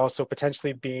climate, but also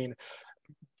potentially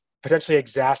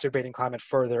exacerbating climate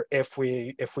further if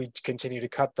we continue to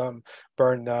cut them,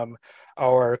 burn them,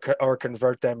 or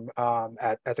convert them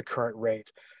at the current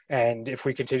rate, and if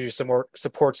we continue to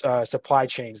support supply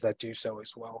chains that do so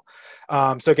as well.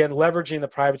 So again, leveraging the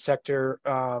private sector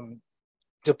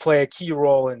to play a key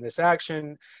role in this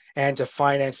action and to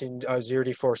financing zero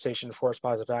deforestation, forest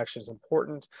positive action is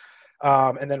important.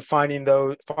 And then finding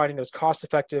those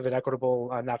cost-effective and equitable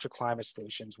natural climate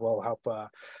solutions will help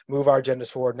move our agendas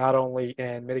forward, not only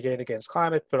in mitigating against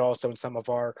climate, but also in some of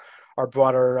our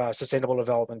broader sustainable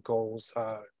development goals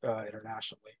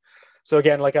internationally. So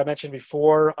again, like I mentioned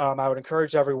before, I would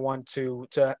encourage everyone to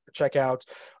check out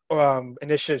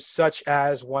initiatives such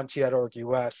as 1t.org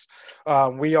US.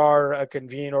 We are a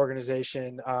convening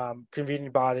organization, convening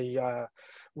body,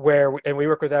 we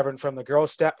work with everyone from the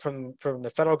from the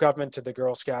federal government to the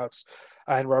Girl Scouts,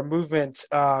 and we're a movement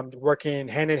working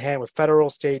hand in hand with federal,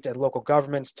 state, and local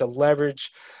governments to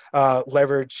leverage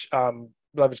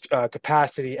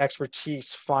capacity,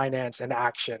 expertise, finance, and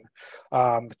action,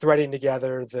 threading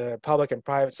together the public and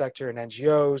private sector and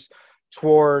NGOs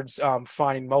towards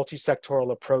finding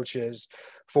multi-sectoral approaches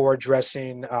for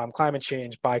addressing climate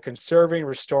change by conserving,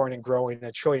 restoring, and growing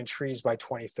 1 trillion trees by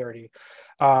 2030.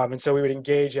 And so we would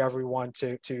engage everyone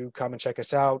to come and check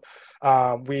us out.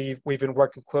 We've been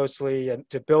working closely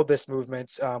to build this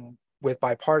movement with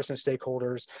bipartisan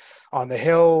stakeholders on the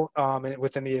Hill and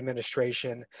within the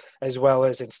administration, as well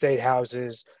as in state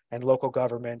houses and local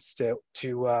governments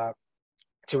to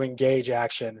engage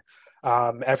action.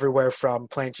 Everywhere from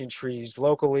planting trees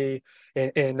locally,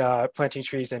 planting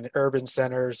trees in urban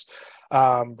centers,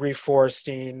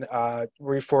 reforesting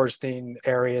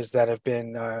areas that have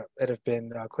been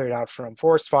cleared out from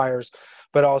forest fires,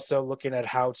 but also looking at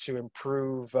how to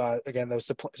improve again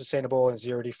those sustainable and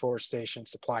zero deforestation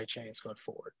supply chains going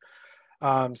forward.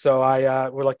 So I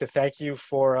would like to thank you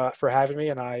for having me,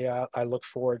 and I look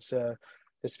forward to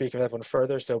speaking with everyone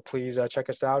further. So please check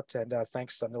us out, and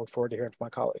thanks. I look forward to hearing from my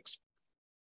colleagues.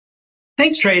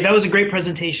 Thanks, Trey. That was a great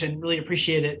presentation. Really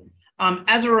appreciate it.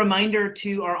 As a reminder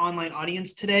to our online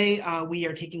audience today, we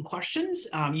are taking questions.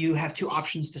 You have two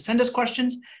options to send us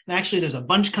questions. And actually, there's a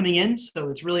bunch coming in, so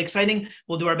it's really exciting.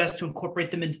 We'll do our best to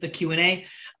incorporate them into the Q&A.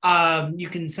 You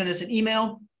can send us an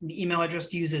email. The email address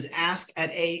to use is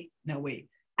ask@eesi.org.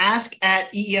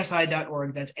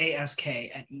 That's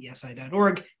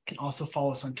ask@eesi.org. You can also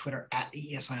follow us on Twitter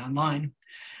 @EESI Online.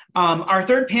 Our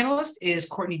third panelist is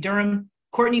Courtney Durham.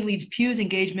 Courtney leads Pew's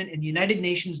engagement in the United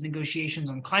Nations negotiations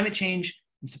on climate change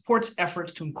and supports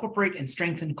efforts to incorporate and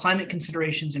strengthen climate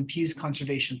considerations in Pew's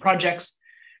conservation projects.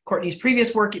 Courtney's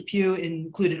previous work at Pew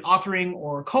included authoring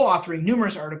or co-authoring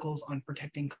numerous articles on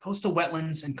protecting coastal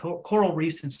wetlands and coral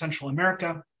reefs in Central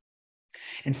America,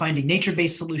 and finding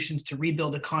nature-based solutions to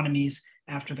rebuild economies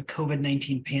after the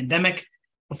COVID-19 pandemic.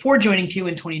 Before joining Pew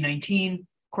in 2019,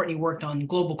 Courtney worked on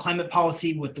global climate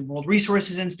policy with the World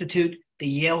Resources Institute, the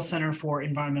Yale Center for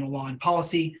Environmental Law and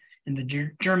Policy, and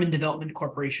the German Development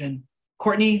Corporation.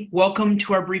 Courtney, welcome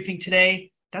to our briefing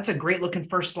today. That's a great looking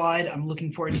first slide. I'm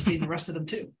looking forward to seeing the rest of them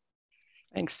too.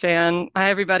 Thanks, Dan. Hi,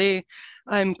 everybody.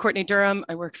 I'm Courtney Durham.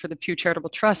 I work for the Pew Charitable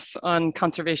Trust on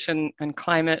conservation and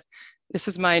climate. This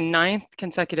is my 9th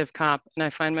consecutive COP, and I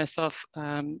find myself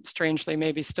strangely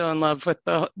maybe still in love with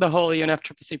the whole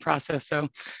UNFCCC process. So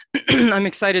I'm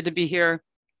excited to be here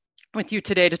with you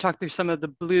today to talk through some of the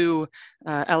blue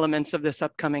elements of this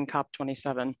upcoming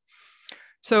COP27.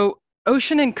 So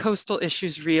ocean and coastal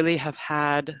issues really have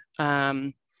had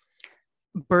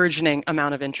burgeoning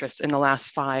amount of interest in the last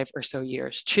 5 or so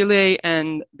years. Chile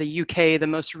and the UK, the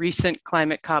most recent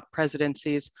climate COP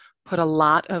presidencies, put a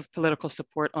lot of political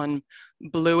support on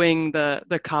blueing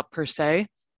the COP per se.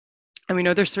 And we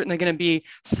know there's certainly going to be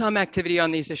some activity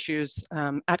on these issues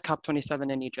at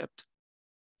COP27 in Egypt.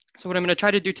 So what I'm going to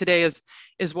try to do today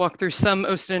is walk through some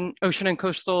ocean and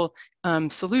coastal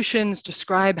solutions,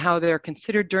 describe how they're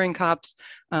considered during COPs.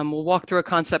 We'll walk through a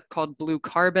concept called blue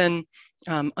carbon,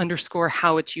 underscore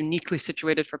how it's uniquely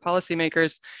situated for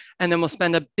policymakers, and then we'll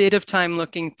spend a bit of time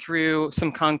looking through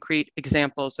some concrete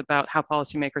examples about how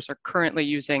policymakers are currently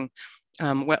using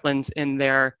wetlands in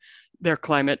their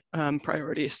climate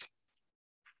priorities.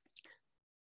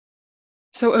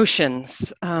 So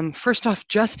oceans, first off,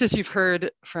 just as you've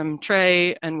heard from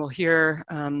Trey, and we'll hear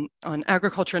on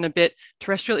agriculture in a bit,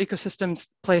 terrestrial ecosystems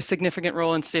play a significant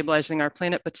role in stabilizing our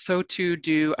planet, but so too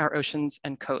do our oceans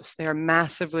and coasts. They are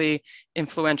massively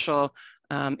influential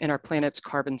in our planet's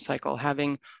carbon cycle,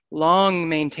 having long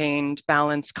maintained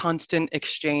balance, constant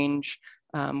exchange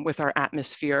with our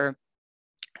atmosphere.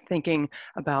 Thinking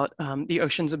about the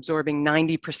oceans absorbing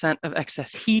 90% of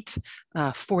excess heat,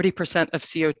 40% of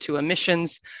CO2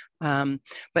 emissions.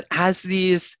 But as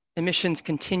these emissions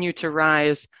continue to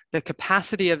rise, the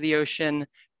capacity of the ocean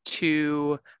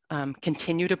to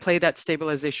continue to play that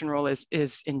stabilization role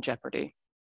is in jeopardy.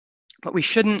 But we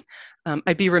shouldn't,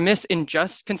 I'd be remiss in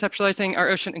just conceptualizing our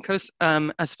ocean and coast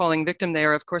as falling victim. They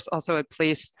are, of course, also a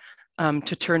place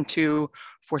to turn to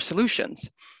for solutions.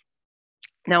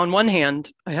 Now, on one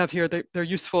hand, I have here, they're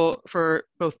useful for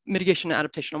both mitigation and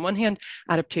adaptation. On one hand,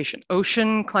 adaptation.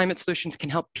 Ocean climate solutions can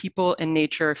help people and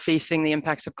nature facing the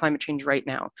impacts of climate change right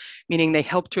now, meaning they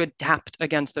help to adapt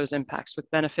against those impacts with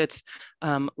benefits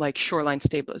like shoreline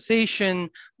stabilization,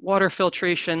 water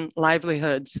filtration,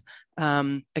 livelihoods,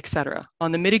 et cetera.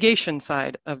 On the mitigation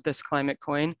side of this climate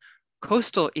coin,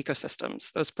 coastal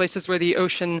ecosystems, those places where the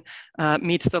ocean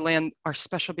meets the land, are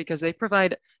special because they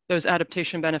provide those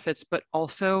adaptation benefits, but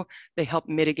also they help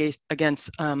mitigate against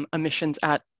emissions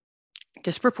at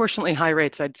disproportionately high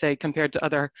rates, I'd say, compared to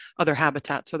other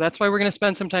habitats. So that's why we're going to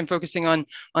spend some time focusing on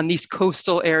these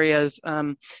coastal areas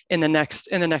in the next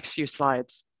few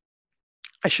slides.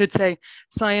 I should say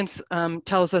science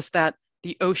tells us that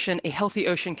the ocean, a healthy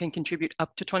ocean, can contribute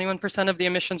up to 21% of the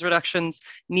emissions reductions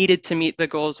needed to meet the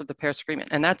goals of the Paris Agreement.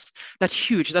 And that's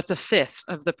huge. That's a fifth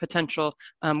of the potential.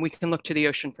 We can look to the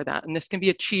ocean for that. And this can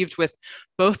be achieved with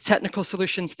both technical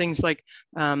solutions, things like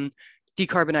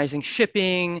decarbonizing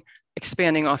shipping,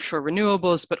 expanding offshore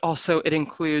renewables, but also it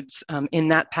includes in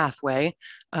that pathway,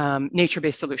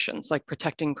 nature-based solutions like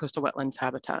protecting coastal wetlands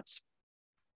habitats.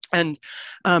 And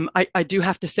I do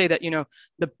have to say that,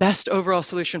 the best overall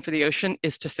solution for the ocean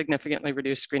is to significantly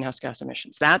reduce greenhouse gas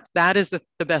emissions. That is the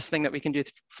best thing that we can do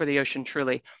for the ocean,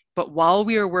 truly. But while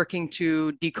we are working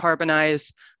to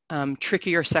decarbonize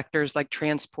trickier sectors like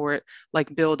transport,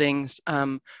 like buildings,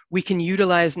 we can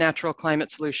utilize natural climate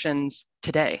solutions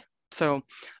today. So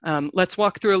let's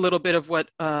walk through a little bit of what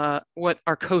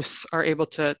our coasts are able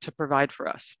to provide for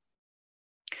us.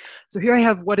 So here I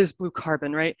have what is blue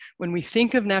carbon, right? When we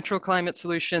think of natural climate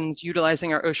solutions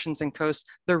utilizing our oceans and coasts,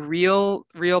 the real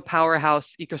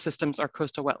powerhouse ecosystems are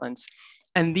coastal wetlands.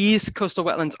 And these coastal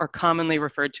wetlands are commonly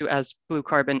referred to as blue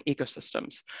carbon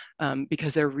ecosystems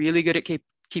because they're really good at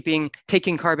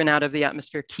taking carbon out of the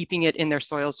atmosphere, keeping it in their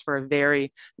soils for a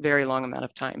very, very long amount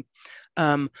of time.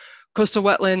 Coastal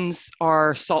wetlands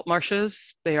are salt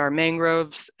marshes, they are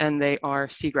mangroves, and they are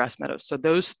seagrass meadows. So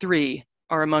those three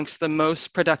are amongst the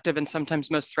most productive and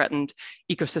sometimes most threatened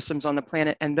ecosystems on the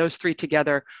planet. And those three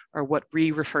together are what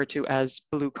we refer to as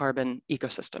blue carbon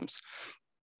ecosystems.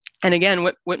 And again,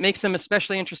 what makes them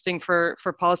especially interesting for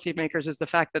policymakers is the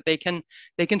fact that they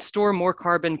can store more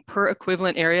carbon per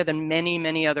equivalent area than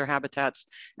many other habitats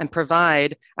and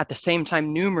provide at the same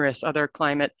time numerous other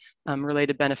climate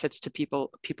related benefits to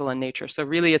people and nature. So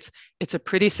really it's a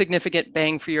pretty significant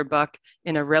bang for your buck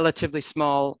in a relatively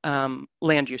small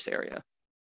land use area.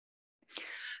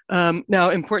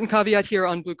 Now, important caveat here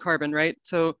on blue carbon, right?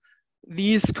 So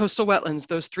these coastal wetlands,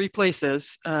 those three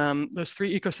places, those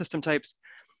three ecosystem types,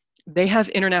 They have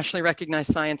internationally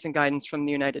recognized science and guidance from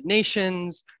the United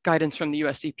Nations, guidance from the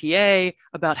US EPA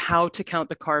about how to count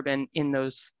the carbon in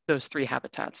those three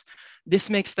habitats.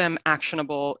 This makes them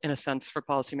actionable in a sense for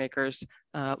policymakers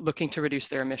looking to reduce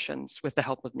their emissions with the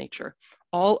help of nature.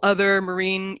 All other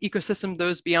marine ecosystems,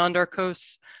 those beyond our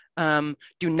coasts,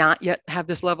 do not yet have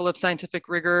this level of scientific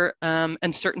rigor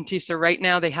and certainty. So right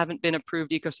now they haven't been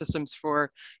approved ecosystems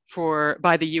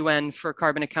by the UN for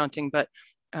carbon accounting, but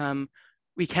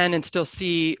we can and still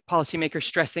see policymakers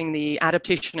stressing the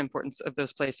adaptation importance of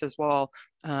those places, while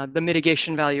the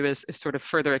mitigation value is sort of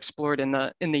further explored in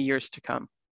the years to come.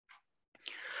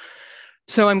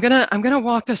 So I'm gonna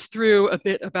walk us through a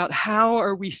bit about how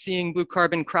are we seeing blue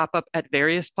carbon crop up at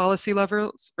various policy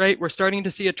levels, right? We're starting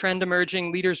to see a trend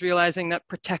emerging, leaders realizing that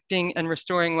protecting and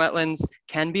restoring wetlands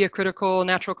can be a critical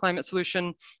natural climate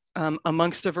solution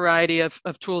amongst a variety of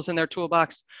tools in their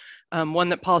toolbox. One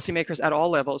that policymakers at all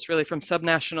levels, really from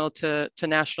subnational to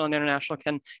national and international,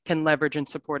 can leverage in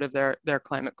support of their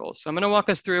climate goals. So I'm gonna walk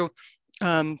us through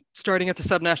starting at the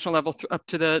subnational level up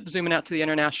to zooming out to the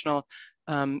international,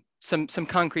 some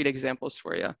concrete examples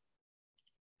for you.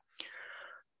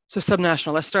 So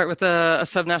subnational, let's start with a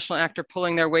subnational actor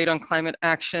pulling their weight on climate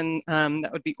action. That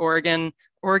would be Oregon.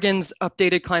 Oregon's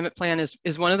updated climate plan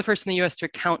is one of the first in the US to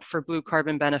account for blue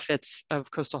carbon benefits of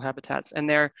coastal habitats. And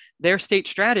their state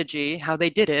strategy, how they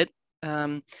did it,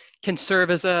 can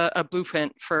serve as a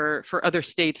blueprint for other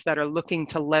states that are looking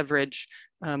to leverage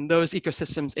those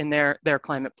ecosystems in their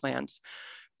climate plans.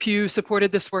 Pew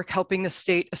supported this work, helping the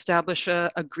state establish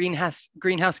a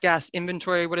greenhouse gas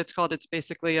inventory, what it's called. It's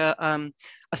basically a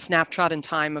snapshot in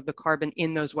time of the carbon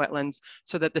in those wetlands,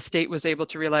 so that the state was able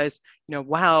to realize,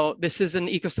 wow, this is an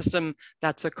ecosystem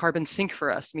that's a carbon sink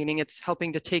for us, meaning it's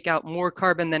helping to take out more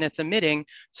carbon than it's emitting.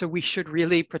 So we should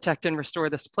really protect and restore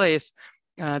this place,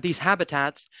 these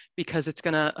habitats, because it's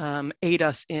going to aid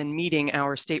us in meeting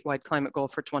our statewide climate goal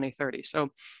for 2030.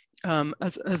 So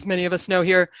as many of us know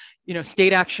here,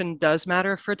 state action does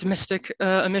matter for domestic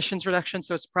emissions reduction.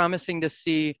 So it's promising to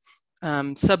see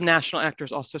subnational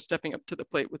actors also stepping up to the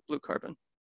plate with blue carbon.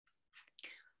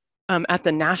 At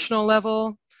the national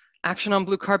level, action on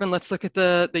blue carbon, let's look at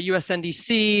the US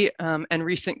NDC and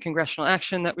recent congressional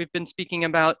action that we've been speaking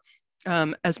about.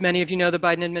 As many of you know, the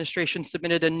Biden administration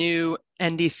submitted a new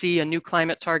NDC, a new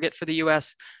climate target for the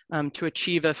US to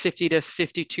achieve a 50 to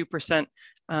 52%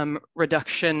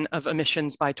 reduction of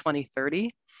emissions by 2030.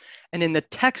 And in the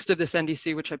text of this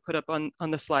NDC, which I put up on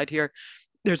the slide here,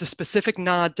 there's a specific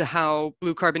nod to how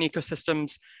blue carbon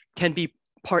ecosystems can be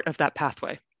part of that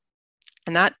pathway.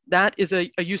 And that is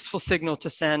a useful signal to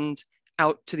send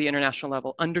out to the international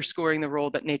level, underscoring the role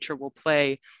that nature will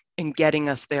play in getting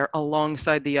us there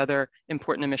alongside the other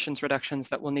important emissions reductions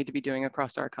that we'll need to be doing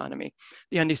across our economy.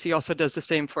 The NDC also does the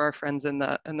same for our friends in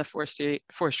the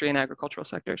forestry and agricultural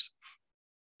sectors.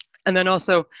 And then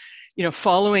also,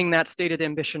 following that stated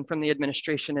ambition from the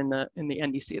administration in the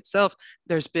NDC itself,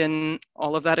 there's been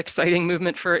all of that exciting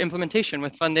movement for implementation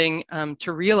with funding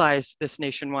to realize this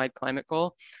nationwide climate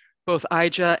goal. Both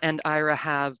IJA and IRA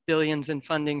have billions in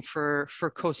funding for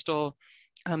coastal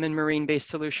and marine-based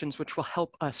solutions, which will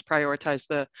help us prioritize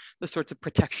the sorts of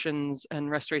protections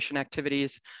and restoration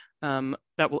activities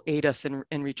that will aid us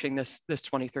in reaching this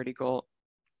 2030 goal.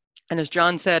 And as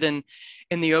John said in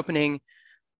the opening,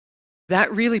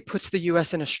 that really puts the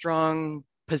US in a strong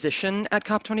position at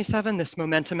COP27. This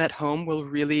momentum at home will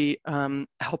really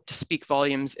help to speak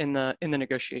volumes in the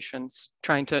negotiations,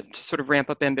 trying to sort of ramp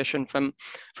up ambition from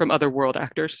other world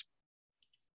actors.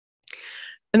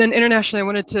 And then internationally, I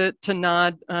wanted to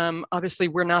nod, obviously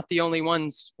we're not the only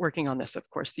ones working on this, of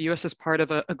course. The US is part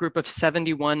of a group of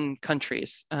 71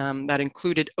 countries that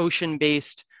included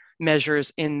ocean-based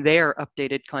measures in their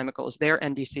updated climate goals, their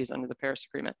NDCs under the Paris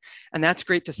Agreement. And that's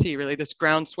great to see, really, this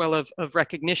groundswell of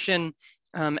recognition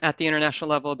at the international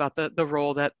level about the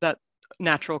role that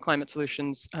natural climate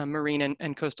solutions, marine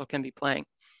and coastal, can be playing.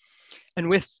 And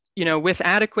with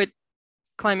adequate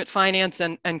climate finance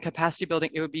and capacity building,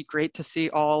 it would be great to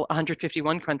see all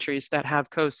 151 countries that have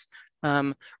coasts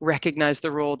recognize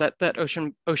the role that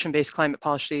ocean-based climate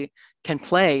policy can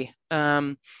play.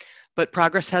 But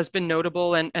progress has been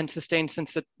notable and sustained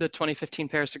since the 2015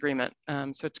 Paris Agreement.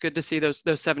 So it's good to see those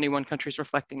 71 countries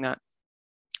reflecting that.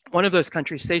 One of those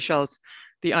countries, Seychelles,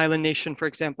 the island nation, for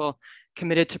example,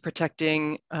 committed to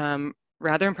protecting,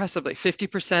 rather impressively,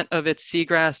 50% of its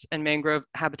seagrass and mangrove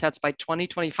habitats by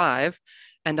 2025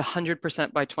 and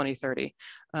 100% by 2030.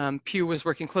 Pew was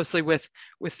working closely with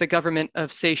the government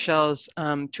of Seychelles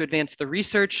to advance the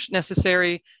research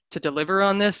necessary to deliver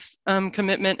on this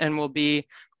commitment, and will be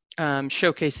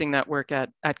showcasing that work at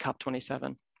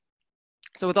COP27.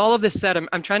 So with all of this said,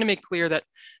 I'm trying to make clear that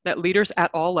leaders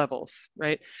at all levels,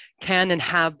 right, can and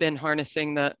have been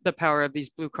harnessing the power of these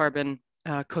blue carbon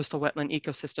coastal wetland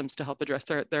ecosystems to help address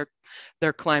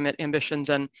their climate ambitions.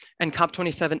 And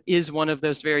COP27 is one of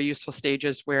those very useful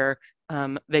stages where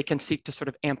they can seek to sort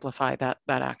of amplify that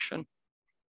action.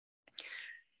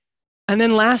 And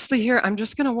then lastly here, I'm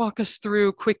just going to walk us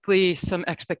through quickly some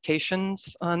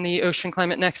expectations on the Ocean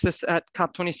Climate Nexus at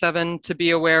COP27 to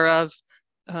be aware of.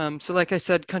 So like I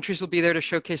said, countries will be there to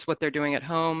showcase what they're doing at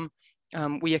home.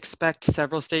 We expect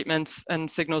several statements and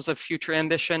signals of future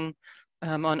ambition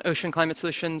on ocean climate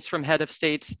solutions from head of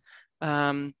states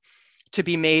to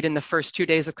be made in the first 2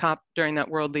 days of COP during that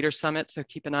World Leaders Summit, so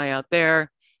keep an eye out there.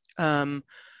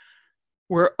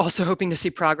 We're also hoping to see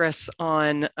progress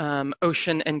on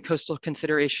ocean and coastal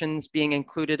considerations being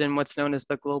included in what's known as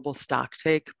the global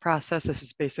stocktake process. This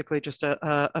is basically just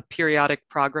a periodic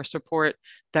progress report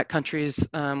that countries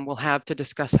will have to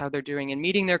discuss how they're doing in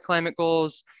meeting their climate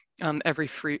goals every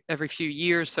few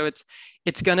years. So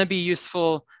it's going to be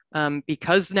useful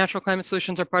because natural climate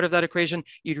solutions are part of that equation.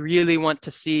 You'd really want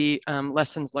to see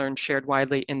lessons learned shared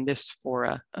widely in this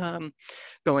fora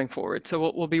going forward.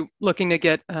 So we'll be looking to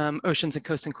get oceans and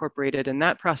coasts incorporated in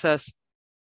that process.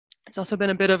 It's also been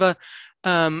a bit of a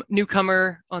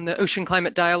newcomer on the Ocean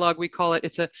Climate Dialogue, we call it.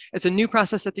 It's a new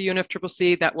process at the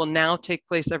UNFCCC that will now take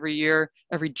place every year,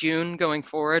 every June going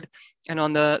forward. And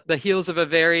on the heels of a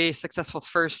very successful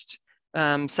first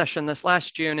session this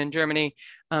last June in Germany,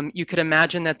 you could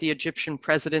imagine that the Egyptian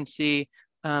presidency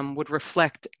would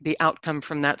reflect the outcome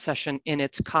from that session in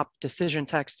its COP decision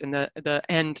text in the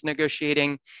end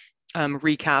negotiating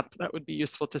recap. That would be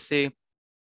useful to see.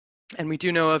 And we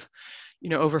do know of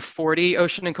over 40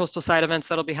 ocean and coastal side events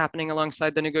that'll be happening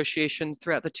alongside the negotiations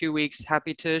throughout the 2 weeks.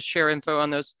 Happy to share info on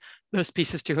those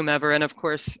pieces to whomever. And of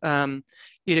course,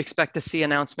 you'd expect to see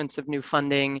announcements of new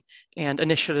funding and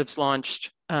initiatives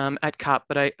launched at COP,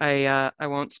 but I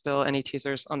won't spill any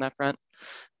teasers on that front.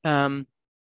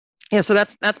 Yeah, so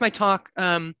that's my talk.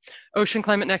 Ocean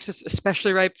Climate Nexus,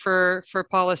 especially ripe for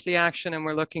policy action, and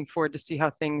we're looking forward to see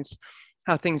how things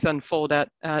unfold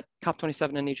at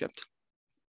COP27 in Egypt.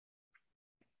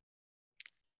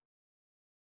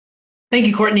 Thank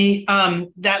you, Courtney.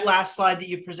 That last slide that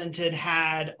you presented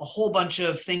had a whole bunch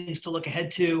of things to look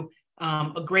ahead to.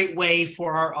 A great way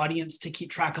for our audience to keep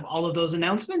track of all of those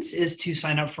announcements is to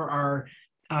sign up for our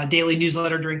daily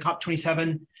newsletter during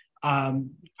COP27,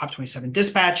 COP27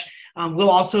 Dispatch. We'll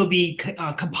also be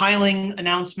compiling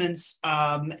announcements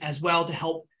as well to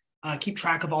help keep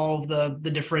track of all of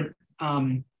the different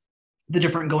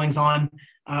goings on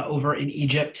over in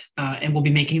Egypt, and we'll be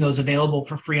making those available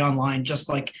for free online, just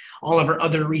like all of our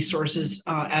other resources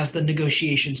as the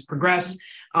negotiations progress.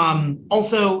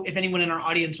 Also, if anyone in our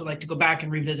audience would like to go back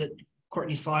and revisit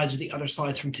Courtney's slides or the other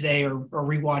slides from today, or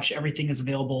rewatch, everything is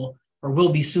available or will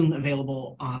be soon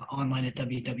available online at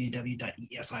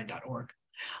www.eesi.org.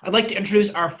 I'd like to introduce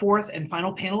our fourth and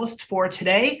final panelist for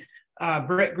today.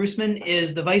 Britt Grossman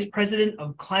is the Vice President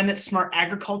of Climate Smart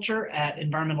Agriculture at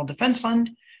Environmental Defense Fund,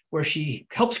 where she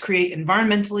helps create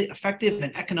environmentally effective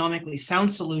and economically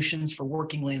sound solutions for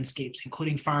working landscapes,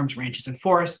 including farms, ranches, and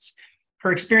forests.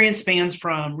 Her experience spans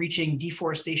from reducing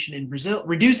deforestation in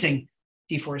Brazil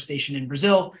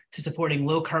to supporting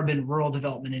low-carbon rural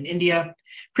development in India.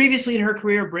 Previously in her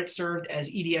career, Britt served as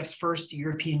EDF's first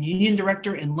European Union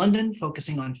director in London,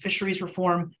 focusing on fisheries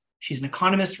reform. She's an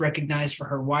economist recognized for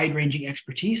her wide-ranging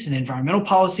expertise in environmental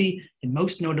policy, and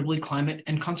most notably climate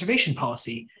and conservation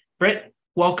policy. Britt,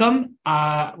 welcome.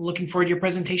 Looking forward to your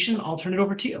presentation. I'll turn it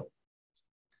over to you.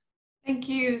 Thank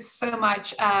you so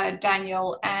much,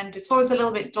 Daniel. And it's always a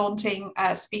little bit daunting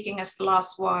speaking as the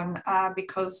last one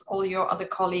because all your other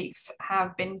colleagues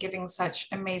have been giving such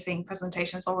amazing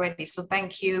presentations already. So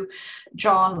thank you,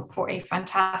 John, for a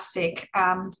fantastic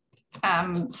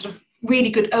sort of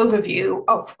really good overview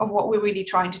of what we're really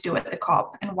trying to do at the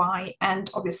COP and why,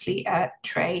 and obviously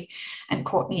Trey and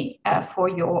Courtney for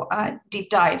your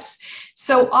deep dives.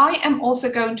 So I am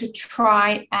also going to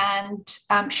try and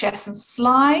share some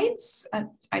slides. And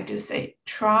I do say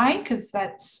try because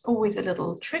that's always a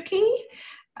little tricky.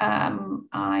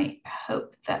 I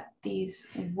hope that these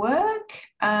work.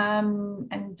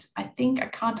 And I think I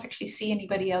can't actually see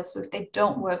anybody else. So if they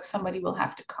don't work, somebody will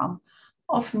have to come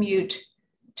off mute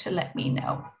to let me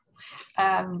know.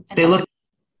 They look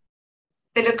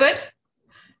good?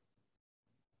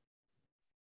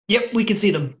 Yep, we can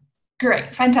see them.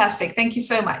 Great, fantastic. Thank you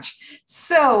so much.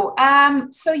 So,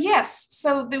 yes.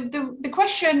 So the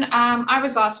question I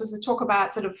was asked was to talk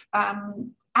about sort of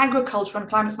agriculture and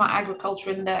climate smart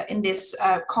agriculture in this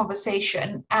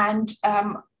conversation. And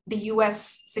the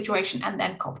US situation and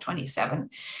then COP27.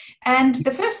 And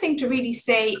the first thing to really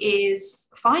say is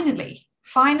finally,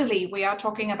 we are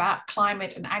talking about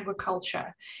climate and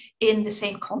agriculture in the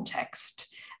same context.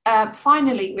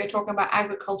 Finally, we're talking about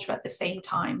agriculture at the same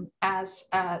time as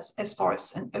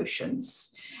forests and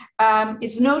oceans.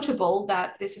 It's notable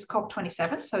that this is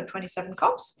COP27, so 27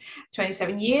 COPs,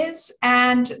 27 years,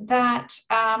 and that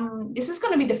this is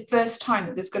going to be the first time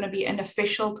that there's going to be an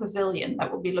official pavilion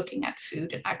that will be looking at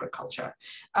food and agriculture,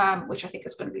 which I think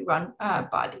is going to be run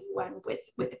by the UN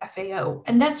with FAO.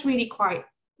 And that's really quite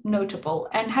notable.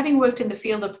 And having worked in the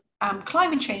field of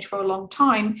climate change for a long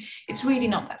time, it's really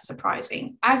not that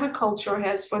surprising. Agriculture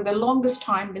has for the longest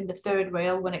time been the third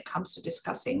rail when it comes to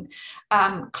discussing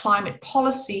climate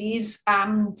policies,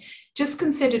 just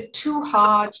considered too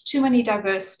hard, too many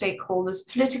diverse stakeholders,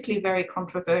 politically very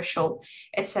controversial,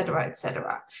 et cetera, et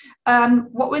cetera.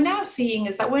 What we're now seeing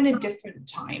is that we're in a different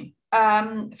time.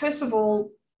 First of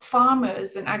all,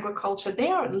 farmers and agriculture, they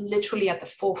are literally at the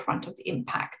forefront of the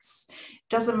impacts. It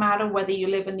doesn't matter whether you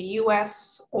live in the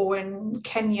US or in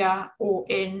Kenya or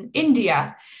in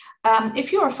India.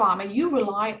 If you're a farmer, you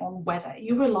rely on weather,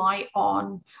 you rely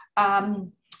on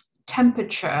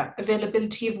temperature,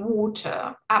 availability of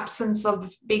water, absence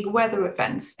of big weather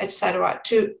events, etc.,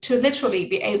 to literally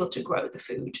be able to grow the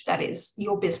food that is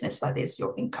your business, that is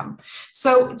your income.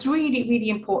 So it's really, really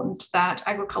important that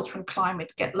agriculture and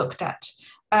climate get looked at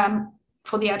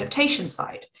for the adaptation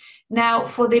side. Now,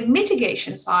 for the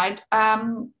mitigation side,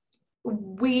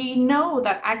 we know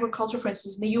that agriculture, for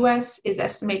instance, in the US is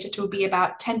estimated to be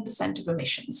about 10% of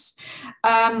emissions.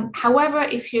 However,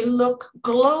 if you look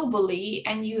globally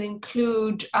and you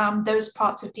include those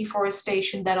parts of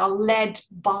deforestation that are led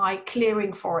by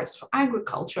clearing forests for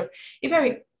agriculture, it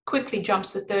very quickly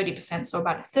jumps to 30%, so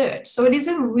about a third. So it is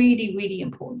a really, really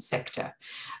important sector.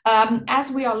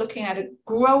 As we are looking at a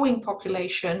growing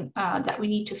population that we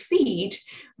need to feed,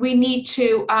 we need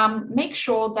to make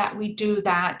sure that we do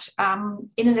that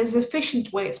in an as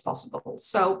efficient way as possible.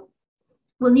 So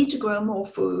we'll need to grow more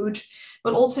food.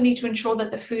 We'll also need to ensure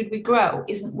that the food we grow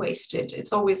isn't wasted.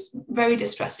 It's always very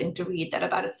distressing to read that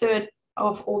about a third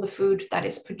of all the food that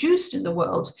is produced in the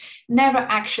world never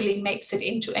actually makes it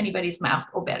into anybody's mouth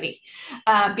or belly,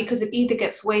 because it either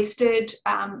gets wasted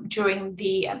during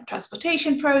the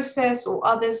transportation process, or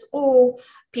others, or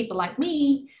people like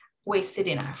me waste it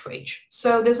in our fridge.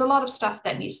 So there's a lot of stuff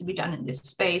that needs to be done in this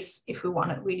space if we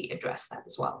want to really address that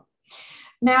as well.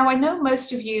 Now, I know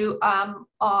most of you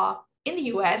are in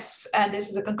the US, and this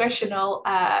is a congressional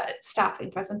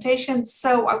staffing presentation.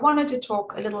 So I wanted to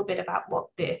talk a little bit about what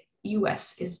the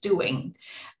US is doing.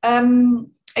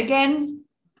 Again,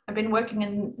 I've been working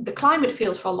in the climate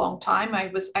field for a long time. I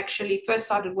was actually first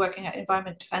started working at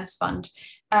Environment Defense Fund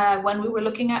when we were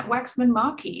looking at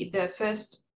Waxman-Markey, the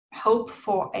first hope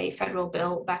for a federal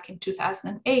bill back in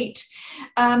 2008.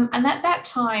 And at that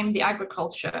time, the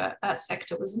agriculture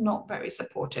sector was not very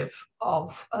supportive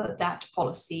of that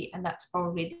policy, and that's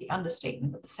probably the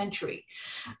understatement of the century.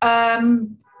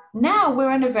 Now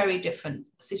we're in a very different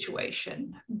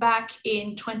situation. Back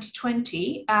in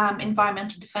 2020,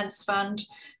 Environmental Defense Fund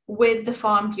with the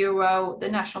Farm Bureau, the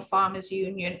National Farmers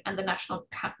Union, and the National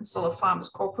Council of Farmers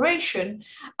Corporation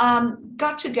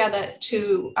got together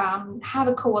to have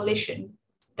a coalition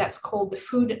that's called the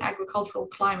Food and Agricultural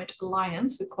Climate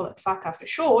Alliance. We call it FACA for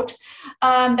short,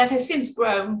 that has since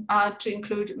grown to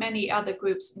include many other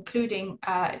groups, including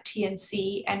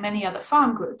TNC and many other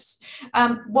farm groups.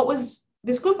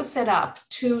 This group was set up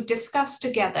to discuss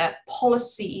together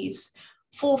policies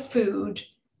for food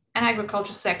and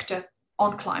agriculture sector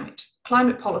on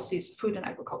climate policies, food and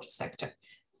agriculture sector.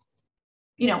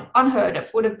 You know, unheard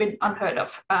of, would have been unheard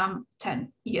of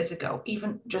 10 years ago,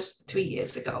 even just 3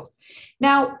 years ago.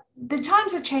 Now, the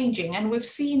times are changing, and we've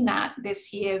seen that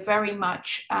this year very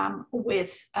much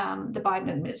with the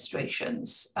Biden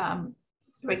administration's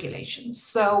regulations.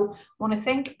 So I want to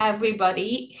thank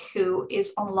everybody who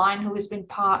is online, who has been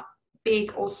part,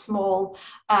 big or small,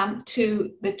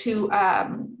 to the two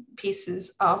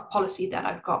pieces of policy that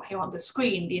I've got here on the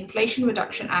screen. The Inflation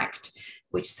Reduction Act,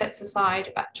 which sets aside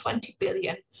about 20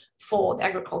 billion for the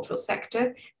agricultural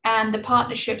sector, and the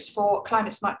Partnerships for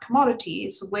Climate Smart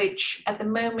Commodities, which at the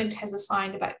moment has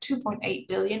assigned about 2.8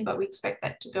 billion, but we expect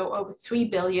that to go over 3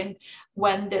 billion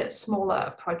when the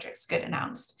smaller projects get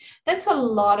announced. That's a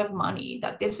lot of money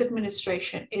that this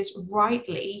administration is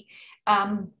rightly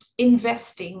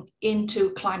investing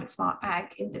into climate smart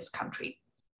ag in this country.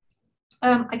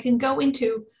 I can go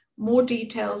into more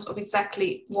details of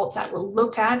exactly what that will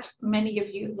look at. Many of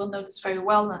you will know this very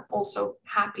well, and I'm also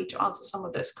happy to answer some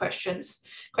of those questions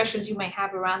you may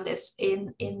have around this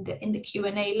in the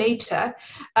Q&A later.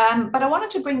 But I wanted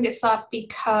to bring this up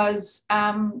because,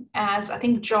 as I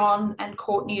think John and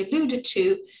Courtney alluded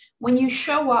to, when you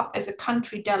show up as a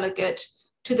country delegate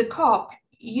to the COP,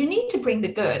 you need to bring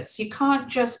the goods. You can't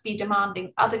just be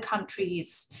demanding other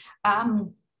countries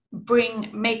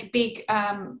make big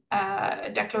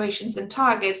declarations and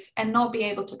targets and not be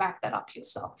able to back that up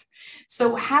yourself.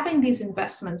 So having these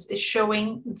investments is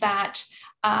showing that,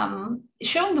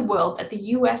 showing the world that the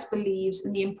US believes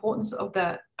in the importance of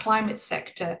the climate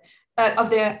sector, of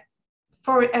the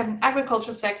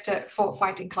agriculture sector for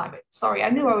fighting climate. Sorry, I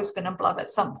knew I was going to blub at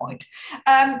some point.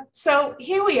 So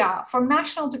here we are, from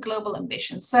national to global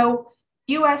ambition. So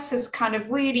US has kind of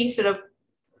really sort of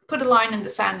put a line in the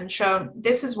sand and shown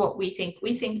this is what we think.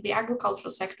 We think the agricultural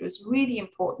sector is really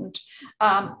important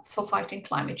for fighting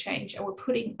climate change, and we're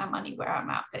putting our money where our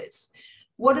mouth is.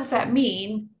 What does that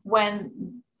mean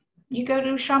when you go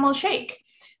to Sharm el-Sheikh?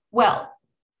 Well,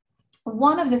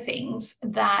 one of the things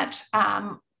that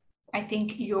I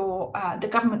think the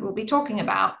government will be talking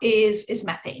about is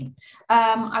methane.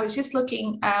 I was just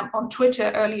looking on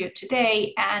Twitter earlier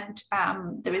today, and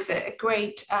there is a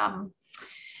great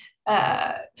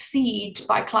feed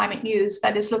by Climate News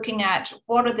that is looking at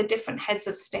what are the different heads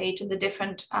of state and the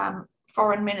different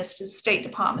foreign ministers, state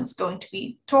departments going to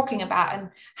be talking about, and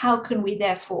how can we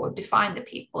therefore define the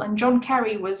people. And John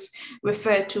Kerry was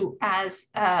referred to as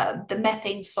the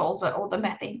methane solver or the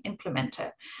methane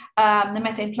implementer. The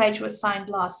methane pledge was signed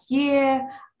last year.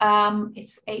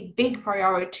 It's a big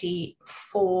priority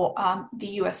for the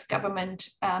US government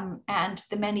and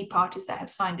the many parties that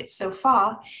have signed it so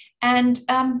far. And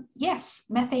yes,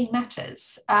 methane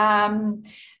matters.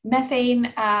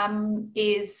 Methane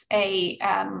is a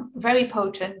very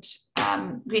potent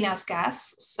greenhouse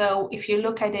gas. So if you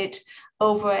look at it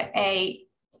over a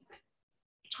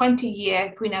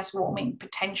 20-year greenhouse warming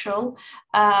potential,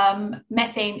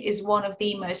 methane is one of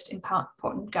the most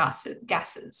important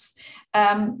gases.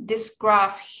 This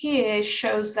graph here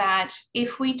shows that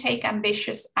if we take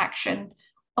ambitious action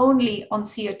only on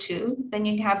CO2, then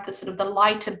you have the sort of the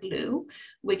lighter blue,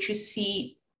 which you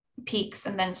see peaks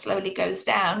and then slowly goes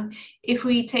down. If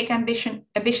we take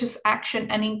ambitious action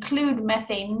and include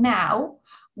methane now,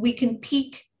 we can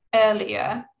peak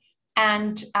earlier,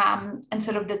 and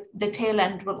sort of the tail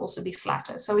end will also be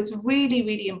flatter. So it's really,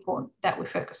 really important that we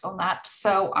focus on that.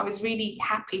 So I was really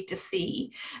happy to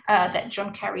see that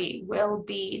John Kerry will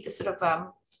be the sort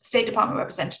of State Department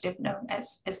representative known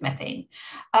as methane.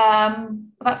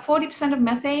 About 40% of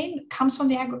methane comes from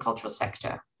the agricultural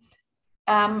sector.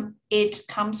 It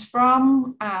comes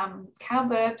from cow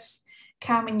burps,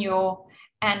 cow manure,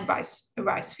 and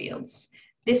rice fields.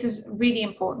 This is really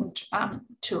important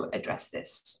to address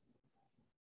this.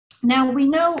 Now, we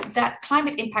know that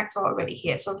climate impacts are already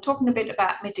here. So I'm talking a bit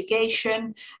about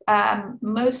mitigation.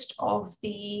 Most of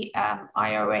the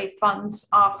IRA funds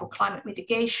are for climate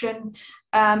mitigation,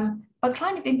 but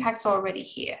climate impacts are already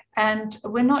here. And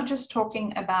we're not just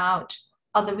talking about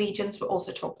other regions, we're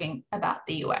also talking about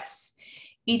the US.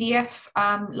 EDF,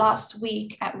 last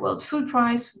week at World Food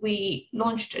Prize, we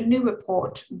launched a new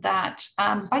report that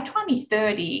by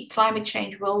 2030, climate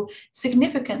change will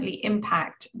significantly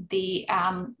impact the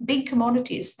big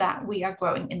commodities that we are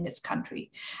growing in this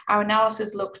country. Our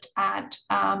analysis looked at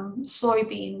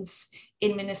soybeans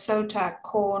in Minnesota,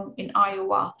 corn in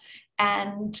Iowa,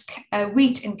 and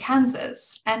wheat in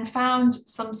Kansas, and found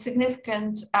some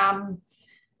significant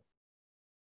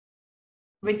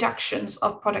reductions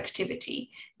of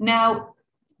productivity. Now,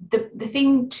 the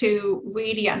thing to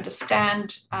really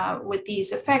understand with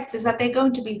these effects is that they're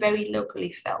going to be very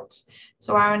locally felt.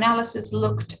 So our analysis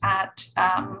looked at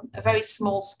a very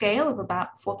small scale of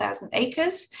about 4,000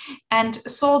 acres and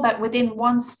saw that within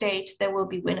one state, there will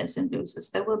be winners and losers.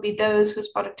 There will be those whose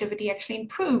productivity actually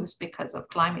improves because of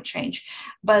climate change,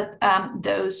 but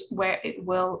those where it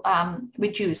will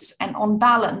reduce. And on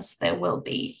balance, there will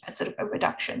be a sort of a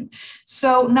reduction.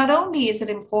 So not only is it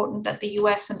important that the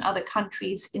US and other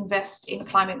countries invest in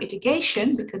climate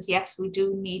mitigation, because yes, we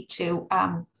do need to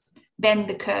bend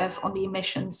the curve on the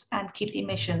emissions and keep the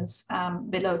emissions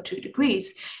below 2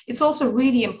 degrees. It's also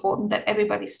really important that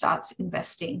everybody starts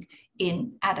investing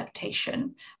in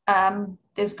adaptation.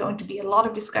 There's going to be a lot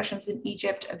of discussions in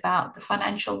Egypt about the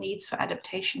financial needs for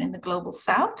adaptation in the global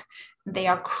south. They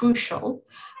are crucial,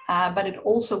 but it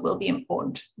also will be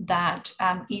important that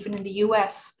even in the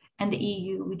US and the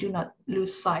EU, we do not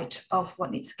lose sight of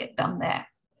what needs to get done there.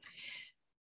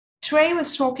 Trey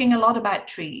was talking a lot about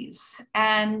trees,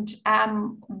 and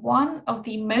one of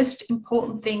the most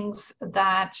important things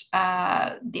that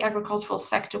the agricultural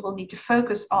sector will need to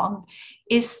focus on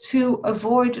is to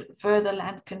avoid further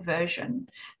land conversion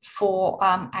for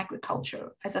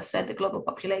agriculture. As I said, the global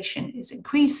population is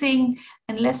increasing.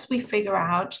 Unless we figure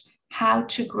out how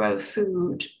to grow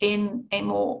food in a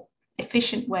more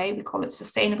efficient way, we call it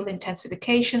sustainable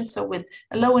intensification, so with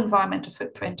a low environmental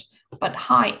footprint but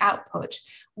high output,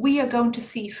 we are going to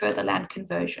see further land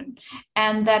conversion.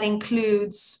 And that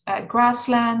includes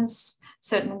grasslands,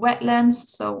 certain wetlands,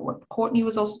 so what Courtney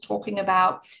was also talking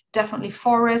about, definitely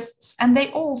forests, and they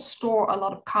all store a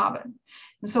lot of carbon.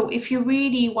 And so if you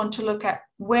really want to look at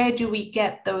where do we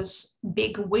get those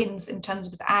big wins in terms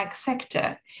of the ag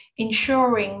sector,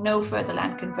 ensuring no further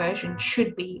land conversion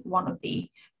should be one of the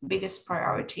biggest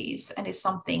priorities, and is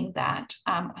something that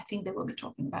I think they will be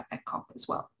talking about at COP as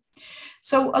well.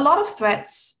 So a lot of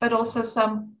threats, but also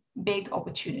some big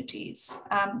opportunities.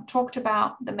 Talked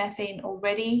about the methane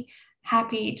already.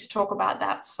 Happy to talk about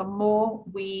that some more.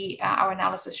 Our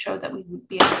analysis showed that we would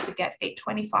be able to get a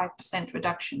 25%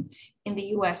 reduction in the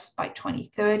US by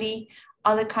 2030.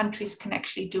 Other countries can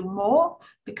actually do more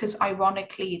because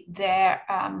ironically their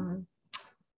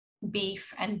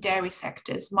beef and dairy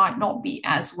sectors might not be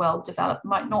as well developed,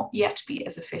 might not yet be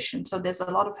as efficient. So there's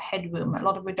a lot of headroom, a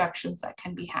lot of reductions that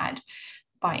can be had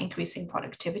by increasing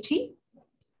productivity.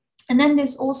 And then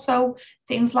there's also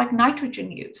things like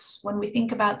nitrogen use. When we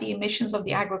think about the emissions of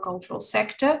the agricultural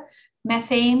sector,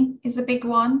 methane is a big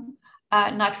one.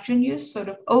 Nitrogen use, sort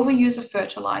of overuse of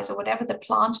fertilizer, whatever the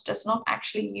plant does not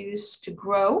actually use to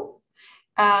grow,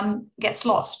 gets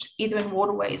lost either in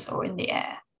waterways or in the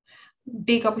air.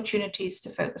 Big opportunities to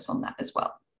focus on that as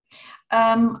well.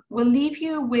 We'll leave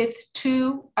you with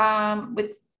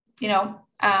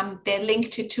they're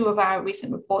linked to two of our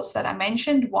recent reports that I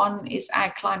mentioned. One is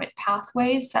Ag Climate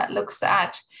Pathways that looks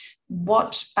at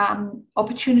what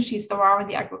opportunities there are in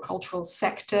the agricultural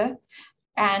sector.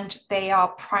 And they are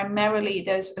primarily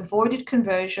those avoided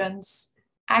conversions,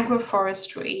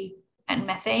 agroforestry, and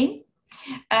methane.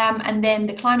 And then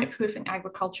the Climate Proofing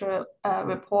Agriculture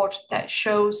report that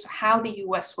shows how the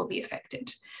US will be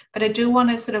affected. But I do want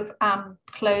to sort of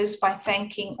close by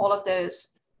thanking all of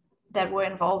those that were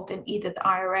involved in either the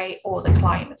IRA or the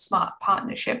Climate Smart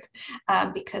Partnership,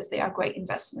 because they are great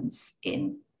investments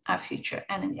in our future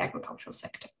and in the agricultural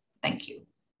sector. Thank you.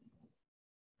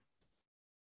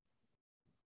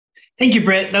 Thank you,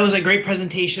 Britt. That was a great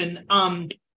presentation.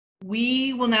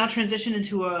 We will now transition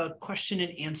into a question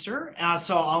and answer.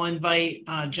 So I'll invite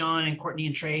John and Courtney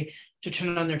and Trey to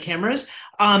turn on their cameras.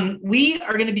 We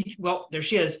are going to be, well, there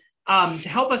she is. To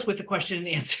help us with the question and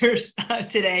answers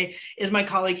today is my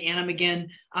colleague, Anna McGinn.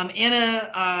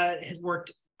 Anna has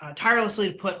worked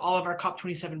tirelessly to put all of our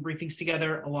COP27 briefings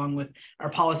together, along with our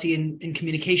policy and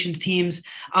communications teams.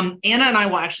 Anna and I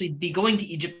will actually be going to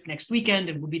Egypt next weekend,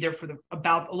 and we'll be there for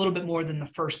about a little bit more than the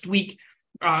first week.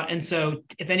 And so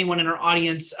if anyone in our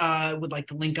audience would like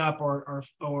to link up or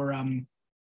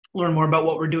learn more about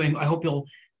what we're doing, I hope you'll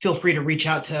feel free to reach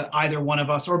out to either one of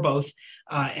us or both.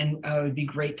 And it would be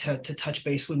great to touch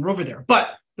base when we're over there.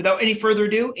 But without any further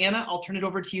ado, Anna, I'll turn it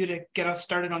over to you to get us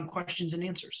started on questions and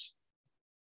answers.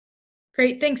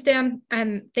 Great. Thanks, Dan.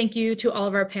 And thank you to all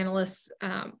of our panelists.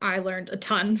 I learned a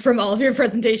ton from all of your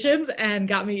presentations and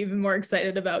got me even more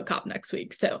excited about COP next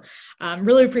week. So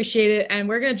really appreciate it. And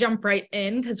we're going to jump right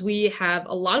in because we have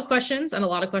a lot of questions, and a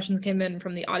lot of questions came in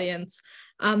from the audience.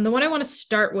 The one I want to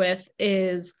start with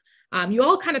is you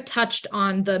all kind of touched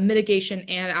on the mitigation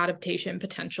and adaptation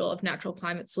potential of natural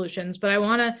climate solutions, but I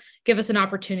want to give us an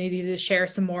opportunity to share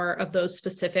some more of those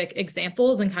specific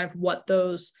examples and kind of what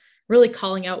those, really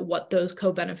calling out what those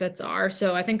co-benefits are.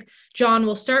 So I think, John,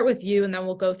 we'll start with you and then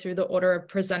we'll go through the order of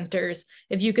presenters.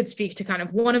 If you could speak to kind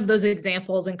of one of those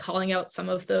examples and calling out some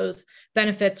of those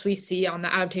benefits we see on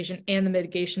the adaptation and the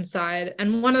mitigation side.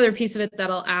 And one other piece of it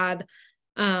that I'll add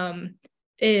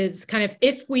is kind of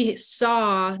if we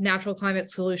saw natural climate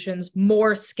solutions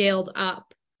more scaled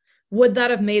up, would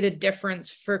that have made a difference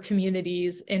for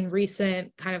communities in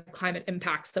recent kind of climate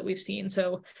impacts that we've seen?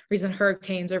 So recent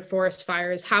hurricanes or forest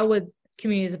fires, how would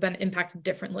communities have been impacted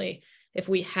differently if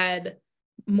we had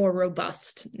more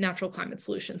robust natural climate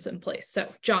solutions in place? So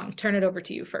John, turn it over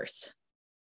to you first.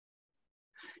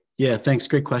 Yeah, thanks.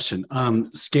 Great question.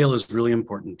 Scale is really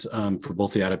important for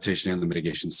both the adaptation and the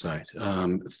mitigation side.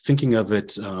 Thinking of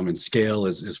it in scale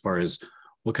as far as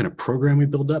what kind of program we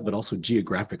build up, but also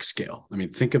geographic scale. I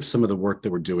mean, think of some of the work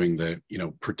that we're doing that,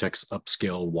 protects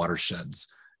upscale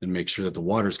watersheds and make sure that the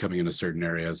water is coming into certain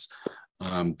areas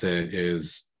that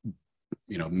is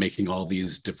making all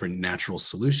these different natural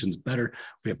solutions better.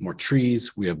 We have more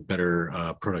trees, we have better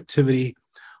productivity,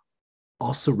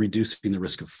 also reducing the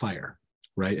risk of fire,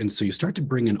 right? And so you start to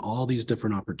bring in all these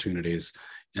different opportunities,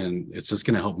 and it's just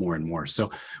going to help more and more. So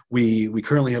we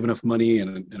currently have enough money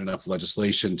and enough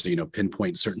legislation to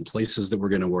pinpoint certain places that we're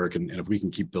going to work, and if we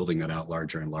can keep building that out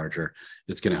larger and larger,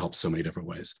 it's going to help so many different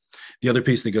ways. The other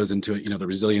piece that goes into it, the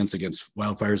resilience against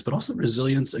wildfires, but also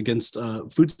resilience against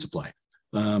food supply.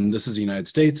 This is the United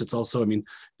States. It's also,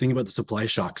 think about the supply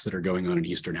shocks that are going on in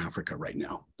Eastern Africa right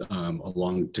now,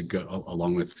 along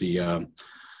with the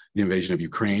invasion of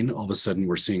Ukraine. All of a sudden,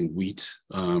 we're seeing wheat.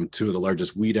 Two of the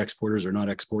largest wheat exporters are not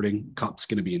exporting. COP's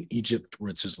going to be in Egypt, where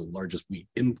it's just the largest wheat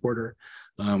importer.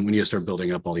 We need to start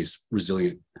building up all these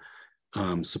resilient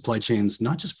supply chains,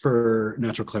 not just for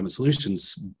natural climate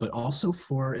solutions, but also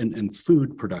for and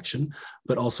food production,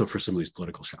 but also for some of these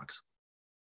political shocks.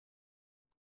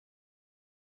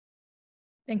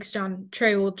 Thanks, John.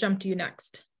 Trey, we'll jump to you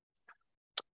next.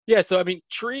 Yeah, so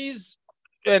trees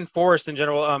and forests in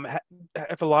general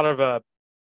have a lot of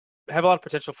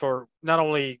potential for not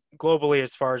only globally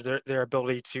as far as their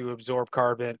ability to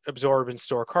absorb and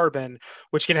store carbon,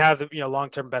 which can have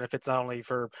long-term benefits not only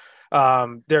for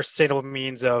their sustainable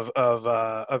means of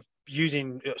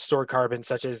using stored carbon,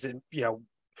 such as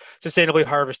sustainably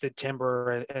harvested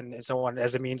timber and so on,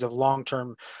 as a means of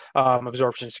long-term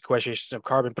absorption and sequestration of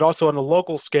carbon, but also on the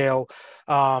local scale,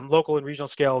 local and regional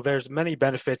scale, there's many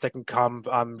benefits that can come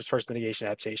as far as mitigation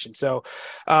adaptation. So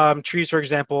trees, for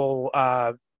example,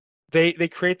 they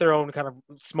create their own kind of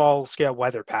small scale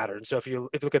weather patterns. So if you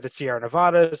look at the Sierra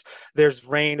Nevadas, there's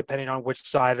rain depending on which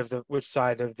side of the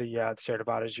Sierra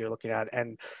Nevadas you're looking at,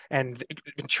 and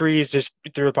trees, just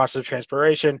through the process of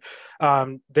transpiration,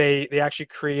 they actually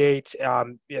create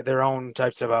their own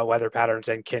types of weather patterns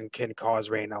and can cause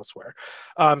rain elsewhere.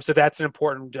 So that's an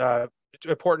important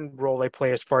role they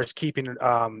play as far as keeping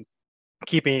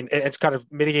it's kind of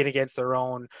mitigating against their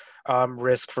own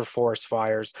risk for forest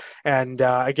fires. And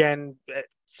again,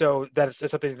 so that's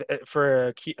something for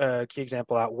a key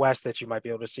example out west that you might be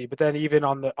able to see. But then even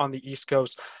on the East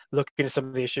Coast, looking at some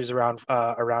of the issues around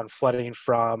flooding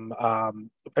from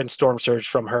and storm surge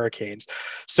from hurricanes.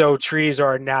 So trees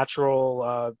are a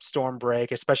natural storm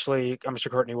break, especially, I'm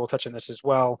sure Courtney will touch on this as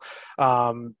well.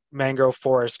 Mangrove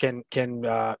forests can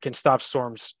stop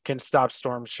storm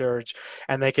surge,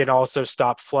 and they can also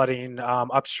stop flooding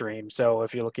upstream. So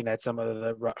if you're looking at some of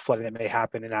the flooding that may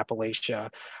happen in Appalachia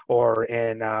or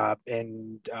in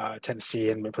Tennessee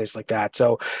and places like that.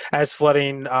 So as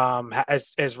flooding,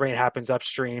 as rain happens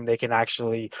upstream, they can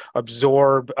actually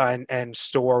absorb and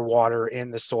store water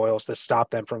in the soils to stop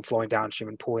them from flowing downstream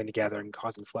and pooling together and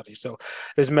causing flooding. So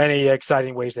there's many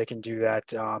exciting ways they can do that.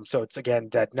 So it's, again,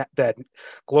 that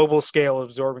global scale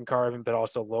absorbing carbon, but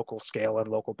also local scale and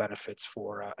local benefits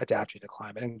for adapting to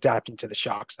climate and adapting to the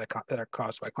shocks that are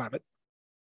caused by climate.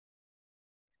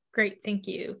 Great, thank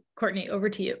you. Courtney, over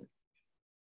to you.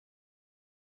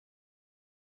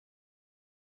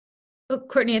 Oh,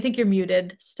 Courtney, I think you're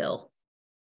muted still.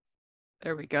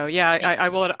 There we go. Yeah,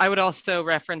 I would also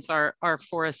reference our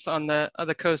forests on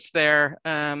the coast there,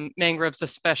 mangroves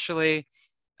especially,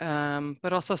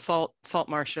 but also salt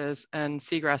marshes and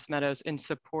seagrass meadows in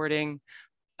supporting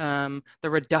the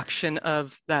reduction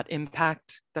of that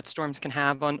impact that storms can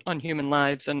have on human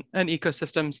lives and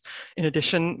ecosystems. In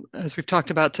addition, as we've talked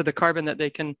about, to the carbon that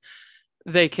they can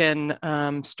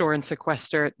store and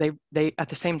sequester, they at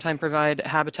the same time provide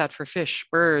habitat for fish,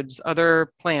 birds,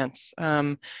 other plants.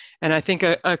 And I think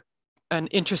an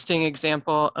interesting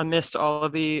example amidst all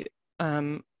of the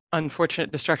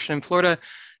unfortunate destruction in Florida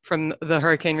from the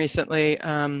hurricane recently,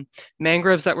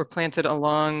 mangroves that were planted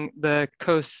along the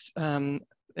coasts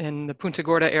in the Punta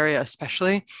Gorda area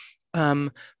especially,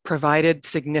 provided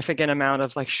significant amount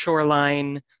of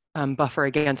shoreline buffer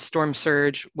against storm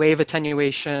surge, wave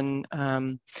attenuation.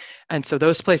 And so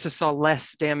those places saw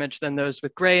less damage than those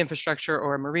with gray infrastructure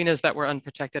or marinas that were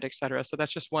unprotected, et cetera. So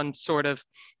that's just one sort of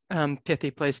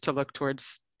pithy place to look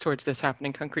towards this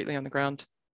happening concretely on the ground.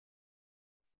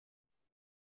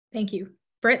 Thank you.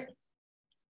 Britt?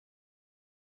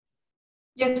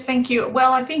 Yes, thank you.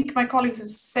 Well, I think my colleagues have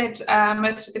said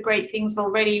most of the great things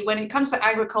already. When it comes to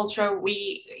agriculture,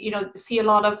 we see a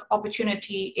lot of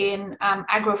opportunity in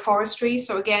agroforestry.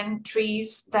 So again,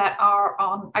 trees that are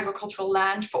on agricultural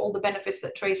land for all the benefits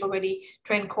that Trey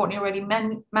and Courtney already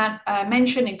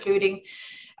mentioned, including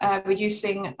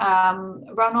reducing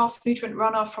runoff, nutrient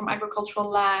runoff from agricultural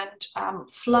land,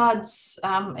 floods,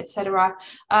 etc.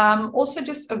 Also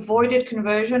just avoided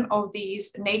conversion of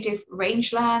these native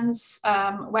rangelands,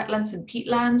 wetlands and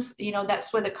peatlands. You know,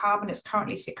 that's where the carbon is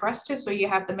currently sequestered, so you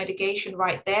have the mitigation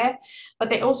right there. But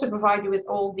they also provide you with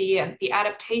all the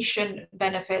adaptation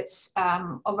benefits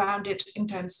around it in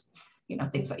terms of, you know,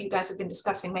 things that you guys have been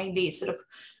discussing, mainly sort of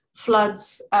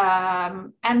floods,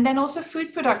 and then also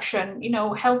food production. You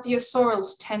know, healthier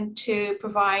soils tend to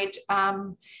provide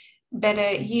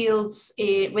better yields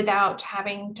without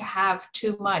having to have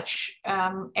too much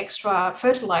extra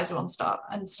fertilizer on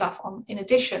stuff in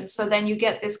addition. So then you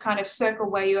get this kind of circle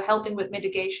where you're helping with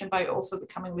mitigation by also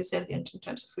becoming resilient in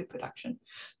terms of food production.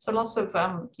 So lots of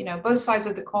you know, both sides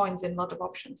of the coins and a lot of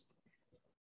options.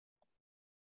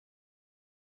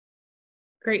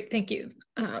 Great, thank you.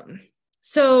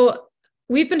 So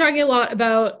we've been talking a lot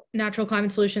about natural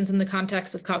climate solutions in the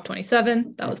context of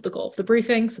COP27. That was the goal of the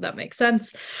briefing, so that makes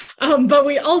sense. But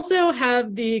we also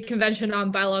have the Convention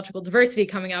on Biological Diversity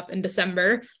coming up in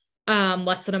December,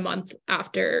 less than a month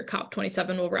after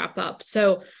COP27 will wrap up.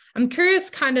 So I'm curious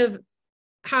kind of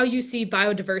how you see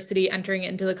biodiversity entering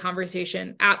into the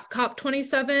conversation at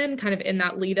COP27, kind of in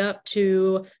that lead up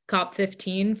to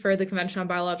COP15 for the Convention on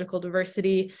Biological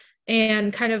Diversity,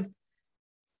 and kind of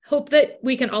hope that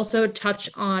we can also touch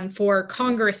on, for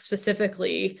Congress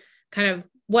specifically, kind of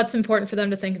what's important for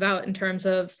them to think about in terms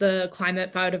of the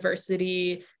climate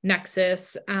biodiversity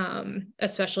nexus,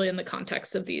 especially in the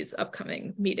context of these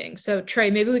upcoming meetings. So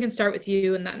Trey, maybe we can start with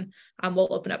you, and then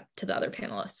we'll open up to the other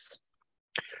panelists.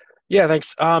 Yeah,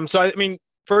 thanks. So I mean,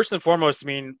 first and foremost, I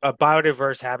mean, a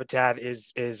biodiverse habitat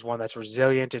is one that's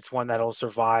resilient. It's one that'll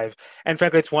survive, and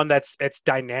frankly, it's one that's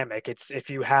dynamic. It's, if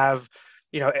you have,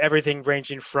 you know, everything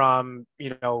ranging from,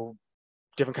 you know,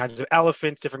 different kinds of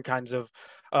elephants, different kinds of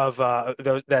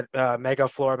those that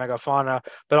megaflora, megafauna,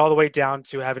 but all the way down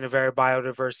to having a very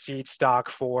biodiverse seed stock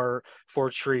for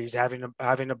trees, having a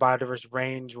biodiverse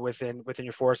range within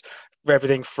your forest,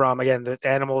 everything from, again, the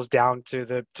animals down to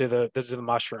the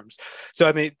mushrooms. So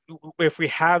I mean, if we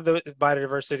have the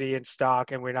biodiversity in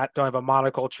stock, and don't have a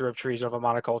monoculture of trees, or have a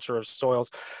monoculture of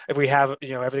soils, if we have,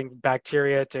 you know, everything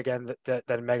bacteria to, again, to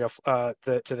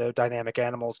the dynamic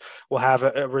animals, we'll have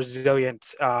a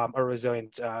resilient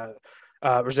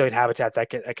resilient habitat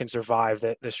that can survive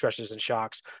the stresses and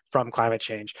shocks from climate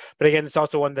change. But again, it's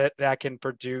also one that can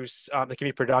produce, that can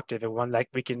be productive, and one that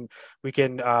we can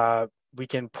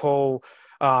pull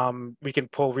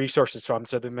resources from.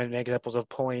 So there are many examples of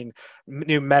pulling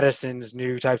new medicines,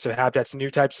 new types of habitats,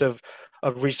 new types of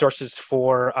resources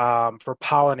for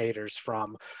pollinators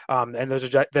from, and those are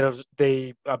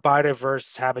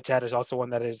biodiverse habitat is also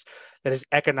one that is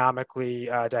economically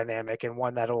dynamic, and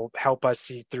one that'll help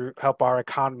our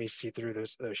economy see through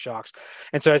those shocks.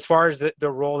 And so, as far as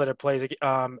the role that it plays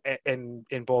in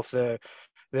both the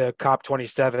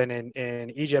COP27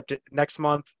 in Egypt next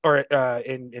month, or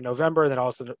in November, and then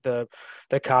also the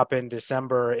COP in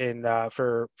December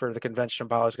for the Convention on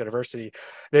Biological Diversity,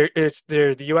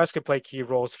 the U.S. could play key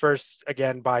roles. First,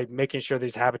 again, by making sure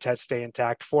these habitats stay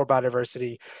intact for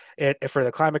biodiversity for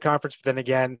the climate conference,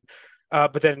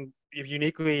 but then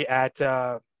uniquely at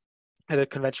the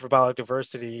Convention for Biological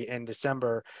Diversity in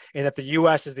December, in that the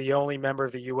U.S. is the only member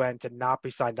of the UN to not be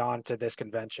signed on to this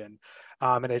convention.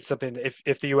 And it's something,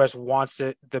 if the U.S. wants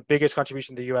it, the biggest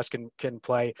contribution the U.S. can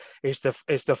play is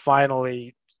to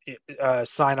finally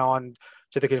sign on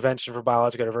to the Convention for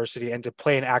Biological Diversity, and to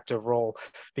play an active role,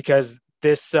 because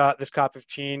this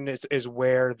COP15 is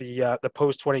where the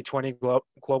post-2020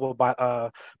 global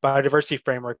biodiversity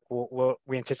framework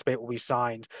we anticipate will be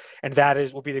signed, and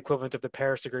will be the equivalent of the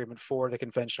Paris Agreement for the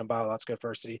Convention on Biological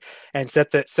Diversity, and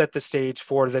set the stage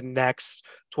for the next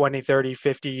 20, 30,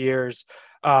 50 years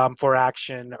for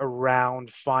action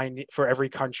around for every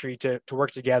country to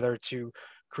work together to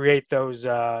create those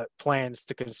plans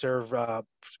to conserve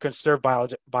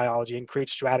biology, and create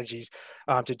strategies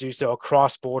to do so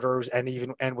across borders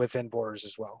and within borders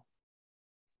as well.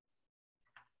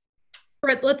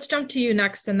 Brett, let's jump to you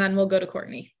next, and then we'll go to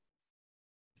Courtney.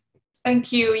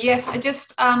 Thank you. Yes, I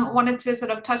just wanted to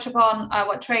sort of touch upon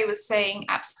what Trey was saying.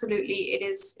 Absolutely,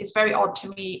 it's very odd to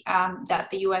me that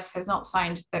the US has not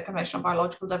signed the Convention on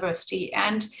Biological Diversity,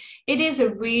 and it is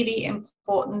a really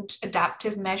important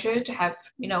adaptive measure to have,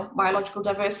 you know, biological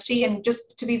diversity. And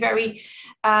just to be very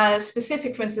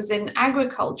specific, for instance, in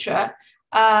agriculture,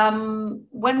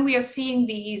 when we are seeing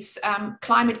these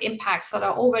climate impacts that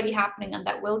are already happening and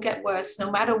that will get worse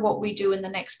no matter what we do in the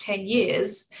next 10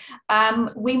 years,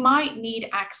 we might need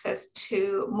access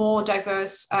to more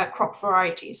diverse crop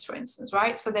varieties, for instance,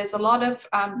 right? So there's a lot of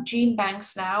gene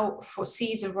banks now for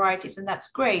seeds and varieties, and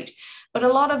that's great. But a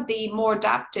lot of the more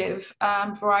adaptive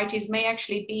varieties may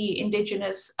actually be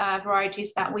indigenous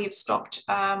varieties that we have stopped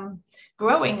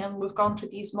growing, and we've gone to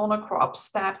these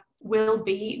monocrops that will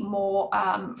be more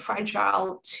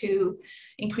fragile to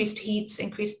increased heats,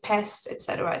 increased pests, et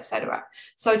cetera, et cetera.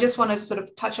 So I just want to sort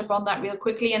of touch upon that real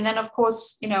quickly. And then, of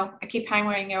course, you know, I keep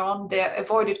hammering on the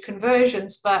avoided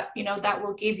conversions, but, you know, that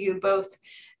will give you both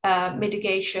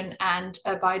mitigation and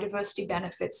biodiversity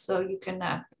benefits. So you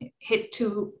can hit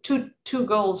two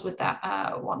goals with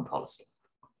that one policy.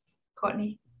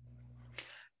 Courtney?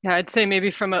 Yeah, I'd say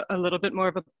maybe from a little bit more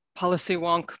of a policy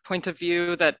wonk point of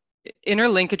view, that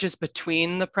interlinkages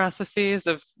between the processes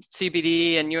of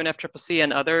CBD and UNFCCC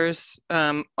and others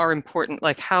are important,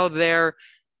 like how their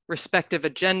respective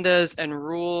agendas and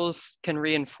rules can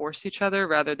reinforce each other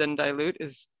rather than dilute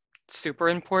is super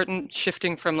important.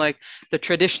 Shifting from like the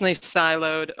traditionally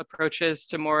siloed approaches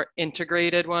to more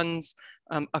integrated ones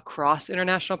across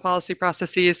international policy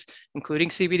processes, including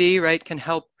CBD, right, can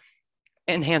help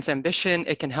enhance ambition.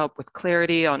 It can help with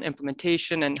clarity on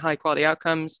implementation and high quality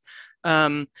outcomes.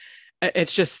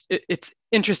 It's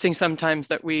interesting sometimes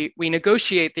that we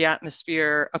negotiate the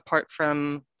atmosphere apart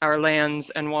from our lands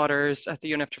and waters at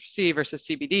the UNFCCC versus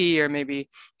CBD or maybe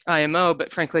IMO,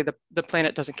 but frankly, the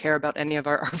planet doesn't care about any of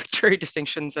our arbitrary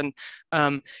distinctions. And,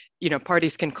 you know,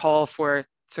 parties can call for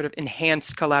sort of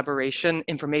enhanced collaboration,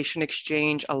 information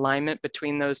exchange, alignment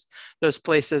between those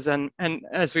places. And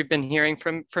as we've been hearing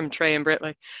from Trey and Britt,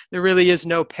 like there really is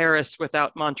no Paris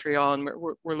without Montreal, and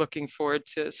we're looking forward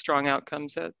to strong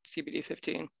outcomes at CBD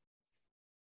 15.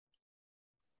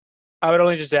 I would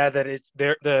only just add that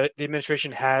the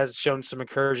administration has shown some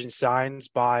encouraging signs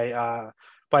by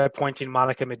appointing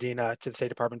Monica Medina to the State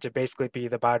Department to basically be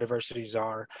the biodiversity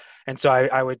czar. And so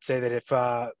I would say that if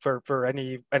for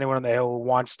anyone on the Hill who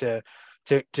wants to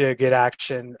get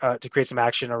action, to create some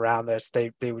action around this,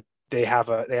 they have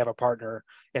a partner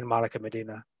in Monica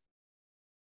Medina.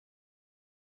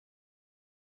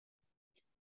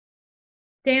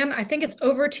 Dan, I think it's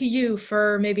over to you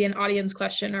for maybe an audience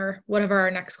question or whatever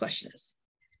our next question is.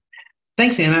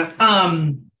 Thanks, Anna.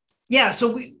 Yeah,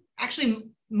 so we actually,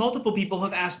 multiple people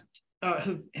have asked,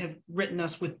 who have written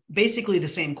us with basically the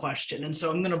same question. And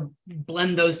so I'm going to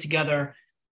blend those together.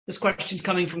 This question's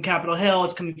coming from Capitol Hill.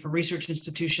 It's coming from research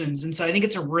institutions. And so I think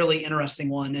it's a really interesting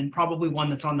one and probably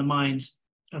one that's on the minds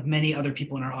of many other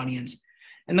people in our audience.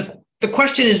 And the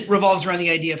question revolves around the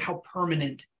idea of how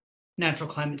permanent natural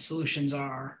climate solutions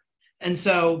are. And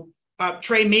so,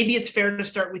 Trey, maybe it's fair to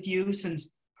start with you since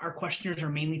our questioners are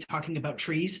mainly talking about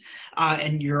trees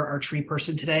and you're our tree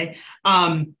person today.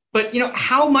 But, you know,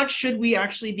 how much should we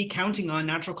actually be counting on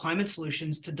natural climate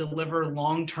solutions to deliver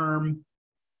long-term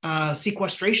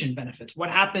sequestration benefits?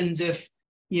 What happens if,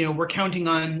 you know, we're counting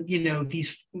on, you know,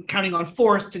 counting on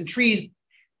forests and trees,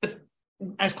 but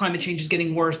as climate change is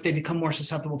getting worse, they become more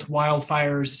susceptible to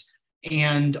wildfires,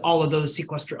 and all of those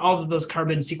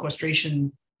carbon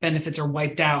sequestration benefits are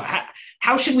wiped out.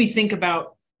 How should we think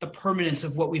about the permanence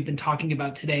of what we've been talking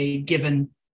about today, given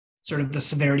sort of the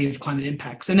severity of climate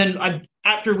impacts? And then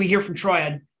after we hear from Troy,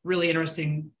 I'm really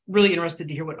interested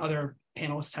to hear what other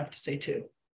panelists have to say too.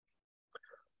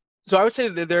 So I would say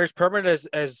that there's permanent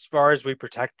as far as we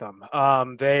protect them.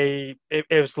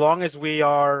 As long as we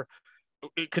are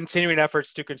continuing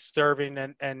efforts to conserving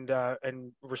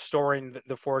and restoring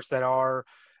the forests that are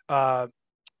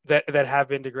that have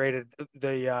been degraded,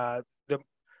 the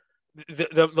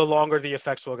longer the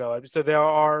effects will go. So there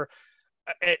are,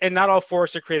 and not all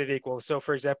forests are created equal. So,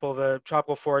 for example, the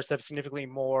tropical forests have significantly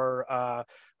more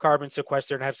carbon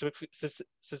sequestered and have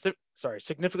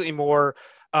significantly more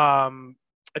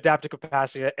adaptive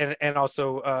capacity and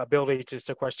also ability to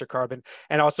sequester carbon,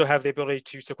 and also have the ability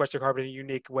to sequester carbon in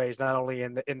unique ways, not only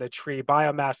in the tree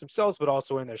biomass themselves, but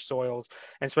also in their soils,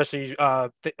 and especially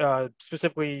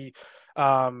specific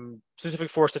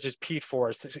forests such as peat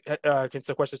forests can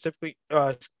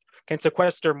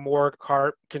sequester more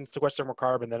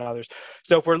carbon than others.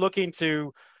 So if we're looking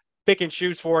to pick and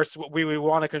choose forests, we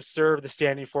want to conserve the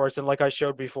standing forests, and like I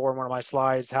showed before in one of my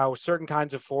slides, how certain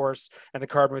kinds of forests and the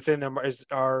carbon within them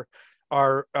are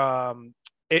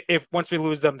if once we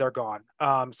lose them, they're gone.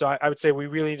 So I would say we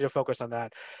really need to focus on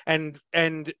that, and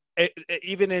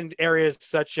even in areas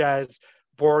such as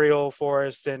boreal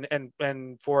forests and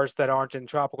forests that aren't in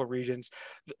tropical regions,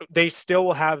 they still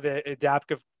will have the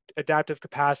adaptive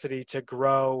capacity to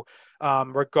grow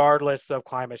regardless of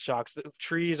climate shocks. The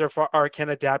trees can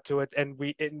adapt to it, and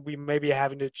we may be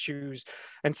having to choose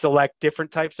and select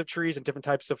different types of trees and different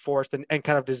types of forest, and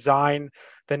kind of design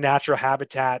the natural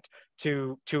habitat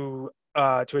to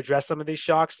address some of these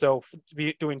shocks. So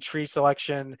doing tree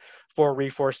selection for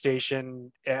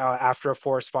reforestation after a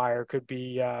forest fire could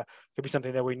be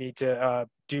something that we need to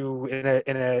do in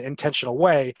an intentional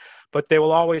way, but they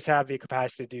will always have the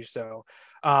capacity to do so.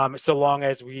 So long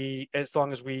as we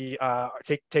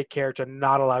take care to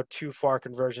not allow too far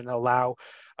conversion, allow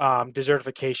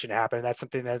desertification to happen. That's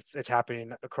something it's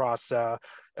happening across the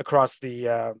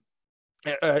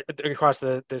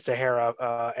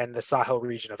Sahara and the Sahel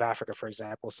region of Africa, for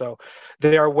example. So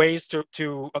there are ways to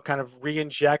kind of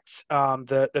re-inject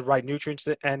the right nutrients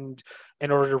and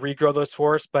in order to regrow those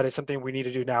forests, but it's something we need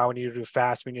to do now. We need to do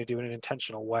fast. We need to do it in an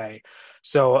intentional way.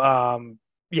 So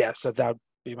so that would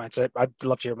be my insight. I'd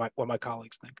love to hear what my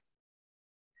colleagues think.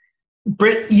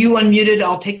 Britt, you unmuted.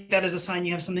 I'll take that as a sign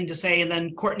you have something to say. And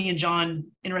then Courtney and John,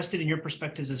 interested in your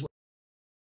perspectives as well.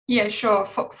 Yeah, sure.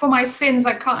 For my sins,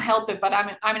 I can't help it, but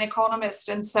I'm an economist,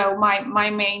 and so my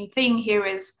main thing here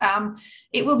is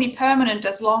it will be permanent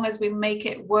as long as we make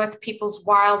it worth people's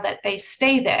while that they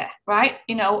stay there, right?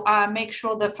 Make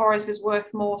sure the forest is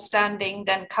worth more standing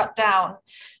than cut down.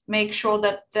 Make sure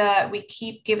that we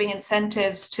keep giving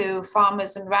incentives to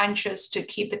farmers and ranchers to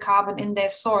keep the carbon in their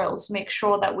soils. Make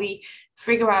sure that we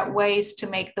figure out ways to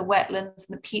make the wetlands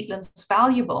and the peatlands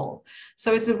valuable.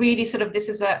 So it's this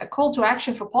is a call to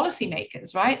action for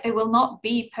policymakers, right? They will not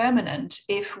be permanent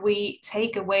if we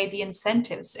take away the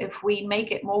incentives, if we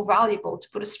make it more valuable to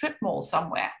put a strip mall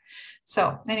somewhere.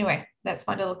 So anyway, that's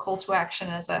my little call to action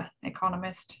as an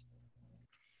economist.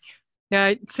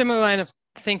 Yeah, similar line of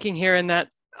thinking here in that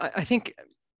I think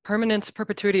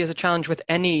perpetuity is a challenge with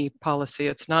any policy.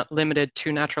 It's not limited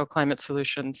to natural climate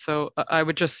solutions. So I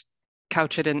would just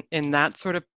couch it in that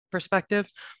sort of perspective.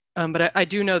 But I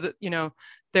do know that,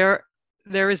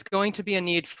 there is going to be a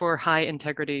need for high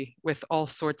integrity with all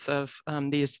sorts of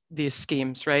these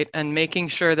schemes, right? And making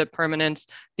sure that permanence,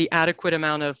 the adequate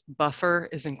amount of buffer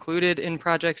is included in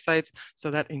project sites so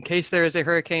that in case there is a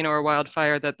hurricane or a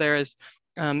wildfire, that there is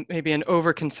maybe an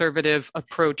over-conservative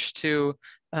approach to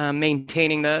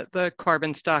maintaining the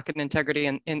carbon stock and integrity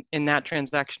in that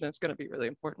transaction is going to be really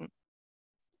important.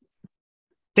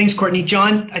 Thanks, Courtney.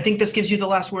 John, I think this gives you the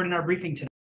last word in our briefing today.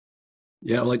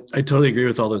 Yeah, I totally agree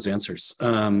with all those answers.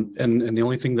 And the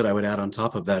only thing that I would add on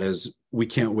top of that is we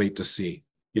can't wait to see.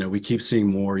 We keep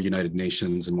seeing more United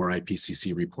Nations and more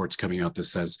IPCC reports coming out that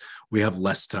says we have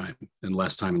less time and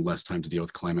less time and less time to deal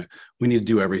with climate. We need to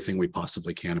do everything we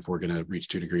possibly can if we're going to reach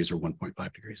 2 degrees or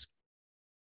 1.5 degrees.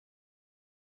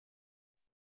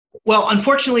 Well,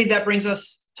 unfortunately, that brings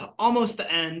us to almost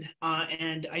the end,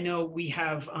 and I know we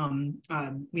have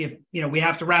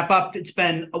to wrap up. It's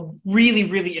been a really,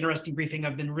 really interesting briefing.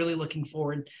 I've been really looking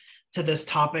forward to this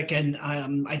topic, and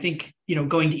I think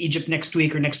going to Egypt next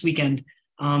week or next weekend.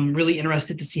 Really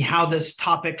interested to see how this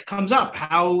topic comes up.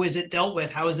 How is it dealt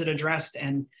with? How is it addressed?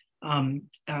 And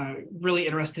really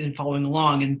interested in following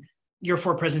along. And your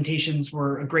 4 presentations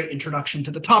were a great introduction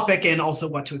to the topic and also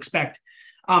what to expect.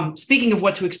 Speaking of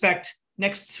what to expect,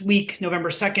 next week, November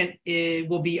 2nd, it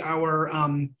will be our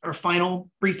final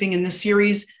briefing in this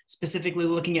series, specifically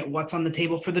looking at what's on the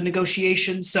table for the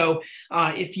negotiations. So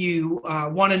if you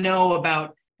want to know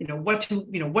about what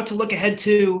to look ahead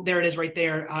to, there it is right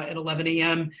there at 11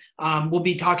 a.m. We'll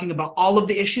be talking about all of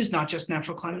the issues, not just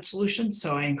natural climate solutions.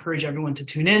 So I encourage everyone to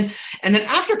tune in. And then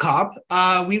after COP,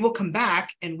 we will come back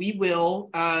and we will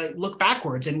look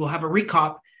backwards and we'll have a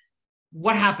recap.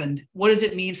 What happened? What does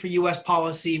it mean for U.S.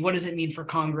 policy? What does it mean for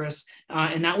Congress?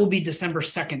 And that will be December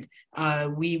 2nd.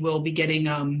 We will be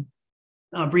getting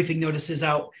briefing notices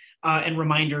out and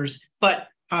reminders. But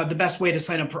the best way to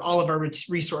sign up for all of our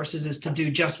resources is to do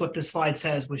just what this slide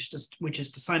says, which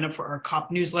is to sign up for our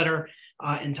COP newsletter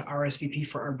and to RSVP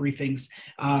for our briefings.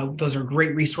 Those are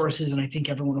great resources, and I think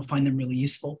everyone will find them really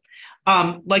useful.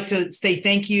 Like to say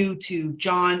thank you to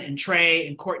John and Trey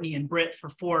and Courtney and Britt for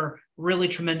 4 really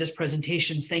tremendous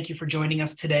presentations. Thank you for joining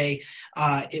us today.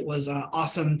 It was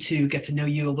awesome to get to know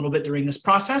you a little bit during this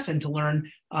process and to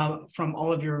learn from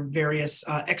all of your various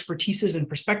expertises and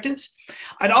perspectives.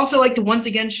 I'd also like to once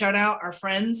again shout out our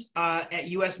friends at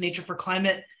U.S. Nature for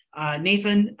Climate.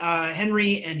 Nathan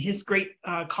Henry and his great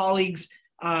colleagues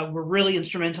were really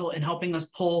instrumental in helping us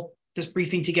pull this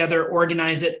briefing together,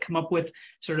 organize it, come up with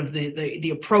sort of the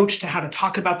approach to how to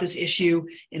talk about this issue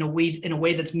in a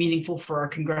way that's meaningful for our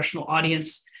congressional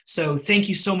audience. So thank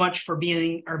you so much for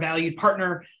being our valued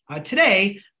partner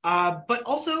today, but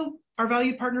also our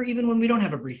valued partner even when we don't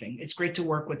have a briefing. It's great to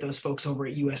work with those folks over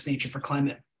at U.S. Nature for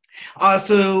Climate.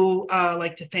 Also,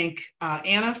 like to thank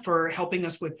Anna for helping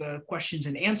us with the questions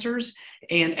and answers,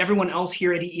 and everyone else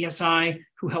here at EESI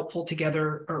who helped put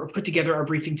together our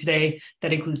briefing today.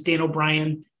 That includes Dan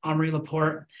O'Brien, Omri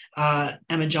Laporte,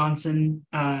 Emma Johnson,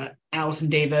 Allison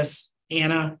Davis,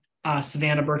 Anna,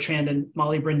 Savannah Bertrand, and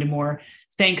Molly Brindamore.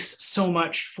 Thanks so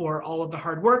much for all of the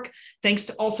hard work. Thanks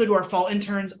also to our fall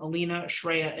interns, Alina,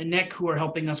 Shreya, and Nick, who are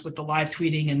helping us with the live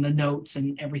tweeting and the notes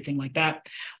and everything like that.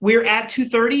 We're at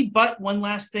 2:30, but one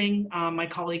last thing, my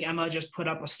colleague Emma just put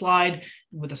up a slide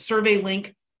with a survey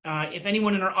link. If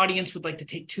anyone in our audience would like to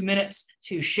take 2 minutes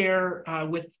to share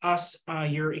with us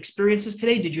your experiences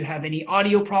today. Did you have any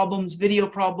audio problems, video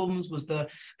problems? Was the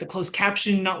closed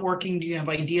caption not working? Do you have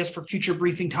ideas for future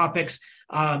briefing topics?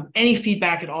 Any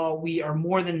feedback at all, we are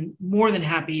more than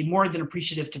happy, more than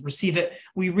appreciative to receive it.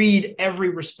 We read every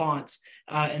response,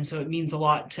 and so it means a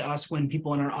lot to us when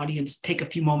people in our audience take a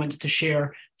few moments to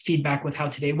share feedback with how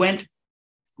today went.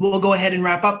 We'll go ahead and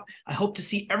wrap up. I hope to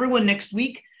see everyone next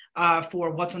week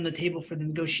for what's on the table for the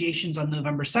negotiations on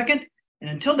November 2nd. And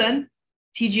until then,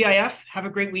 TGIF, have a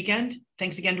great weekend.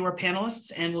 Thanks again to our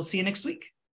panelists, and we'll see you next week.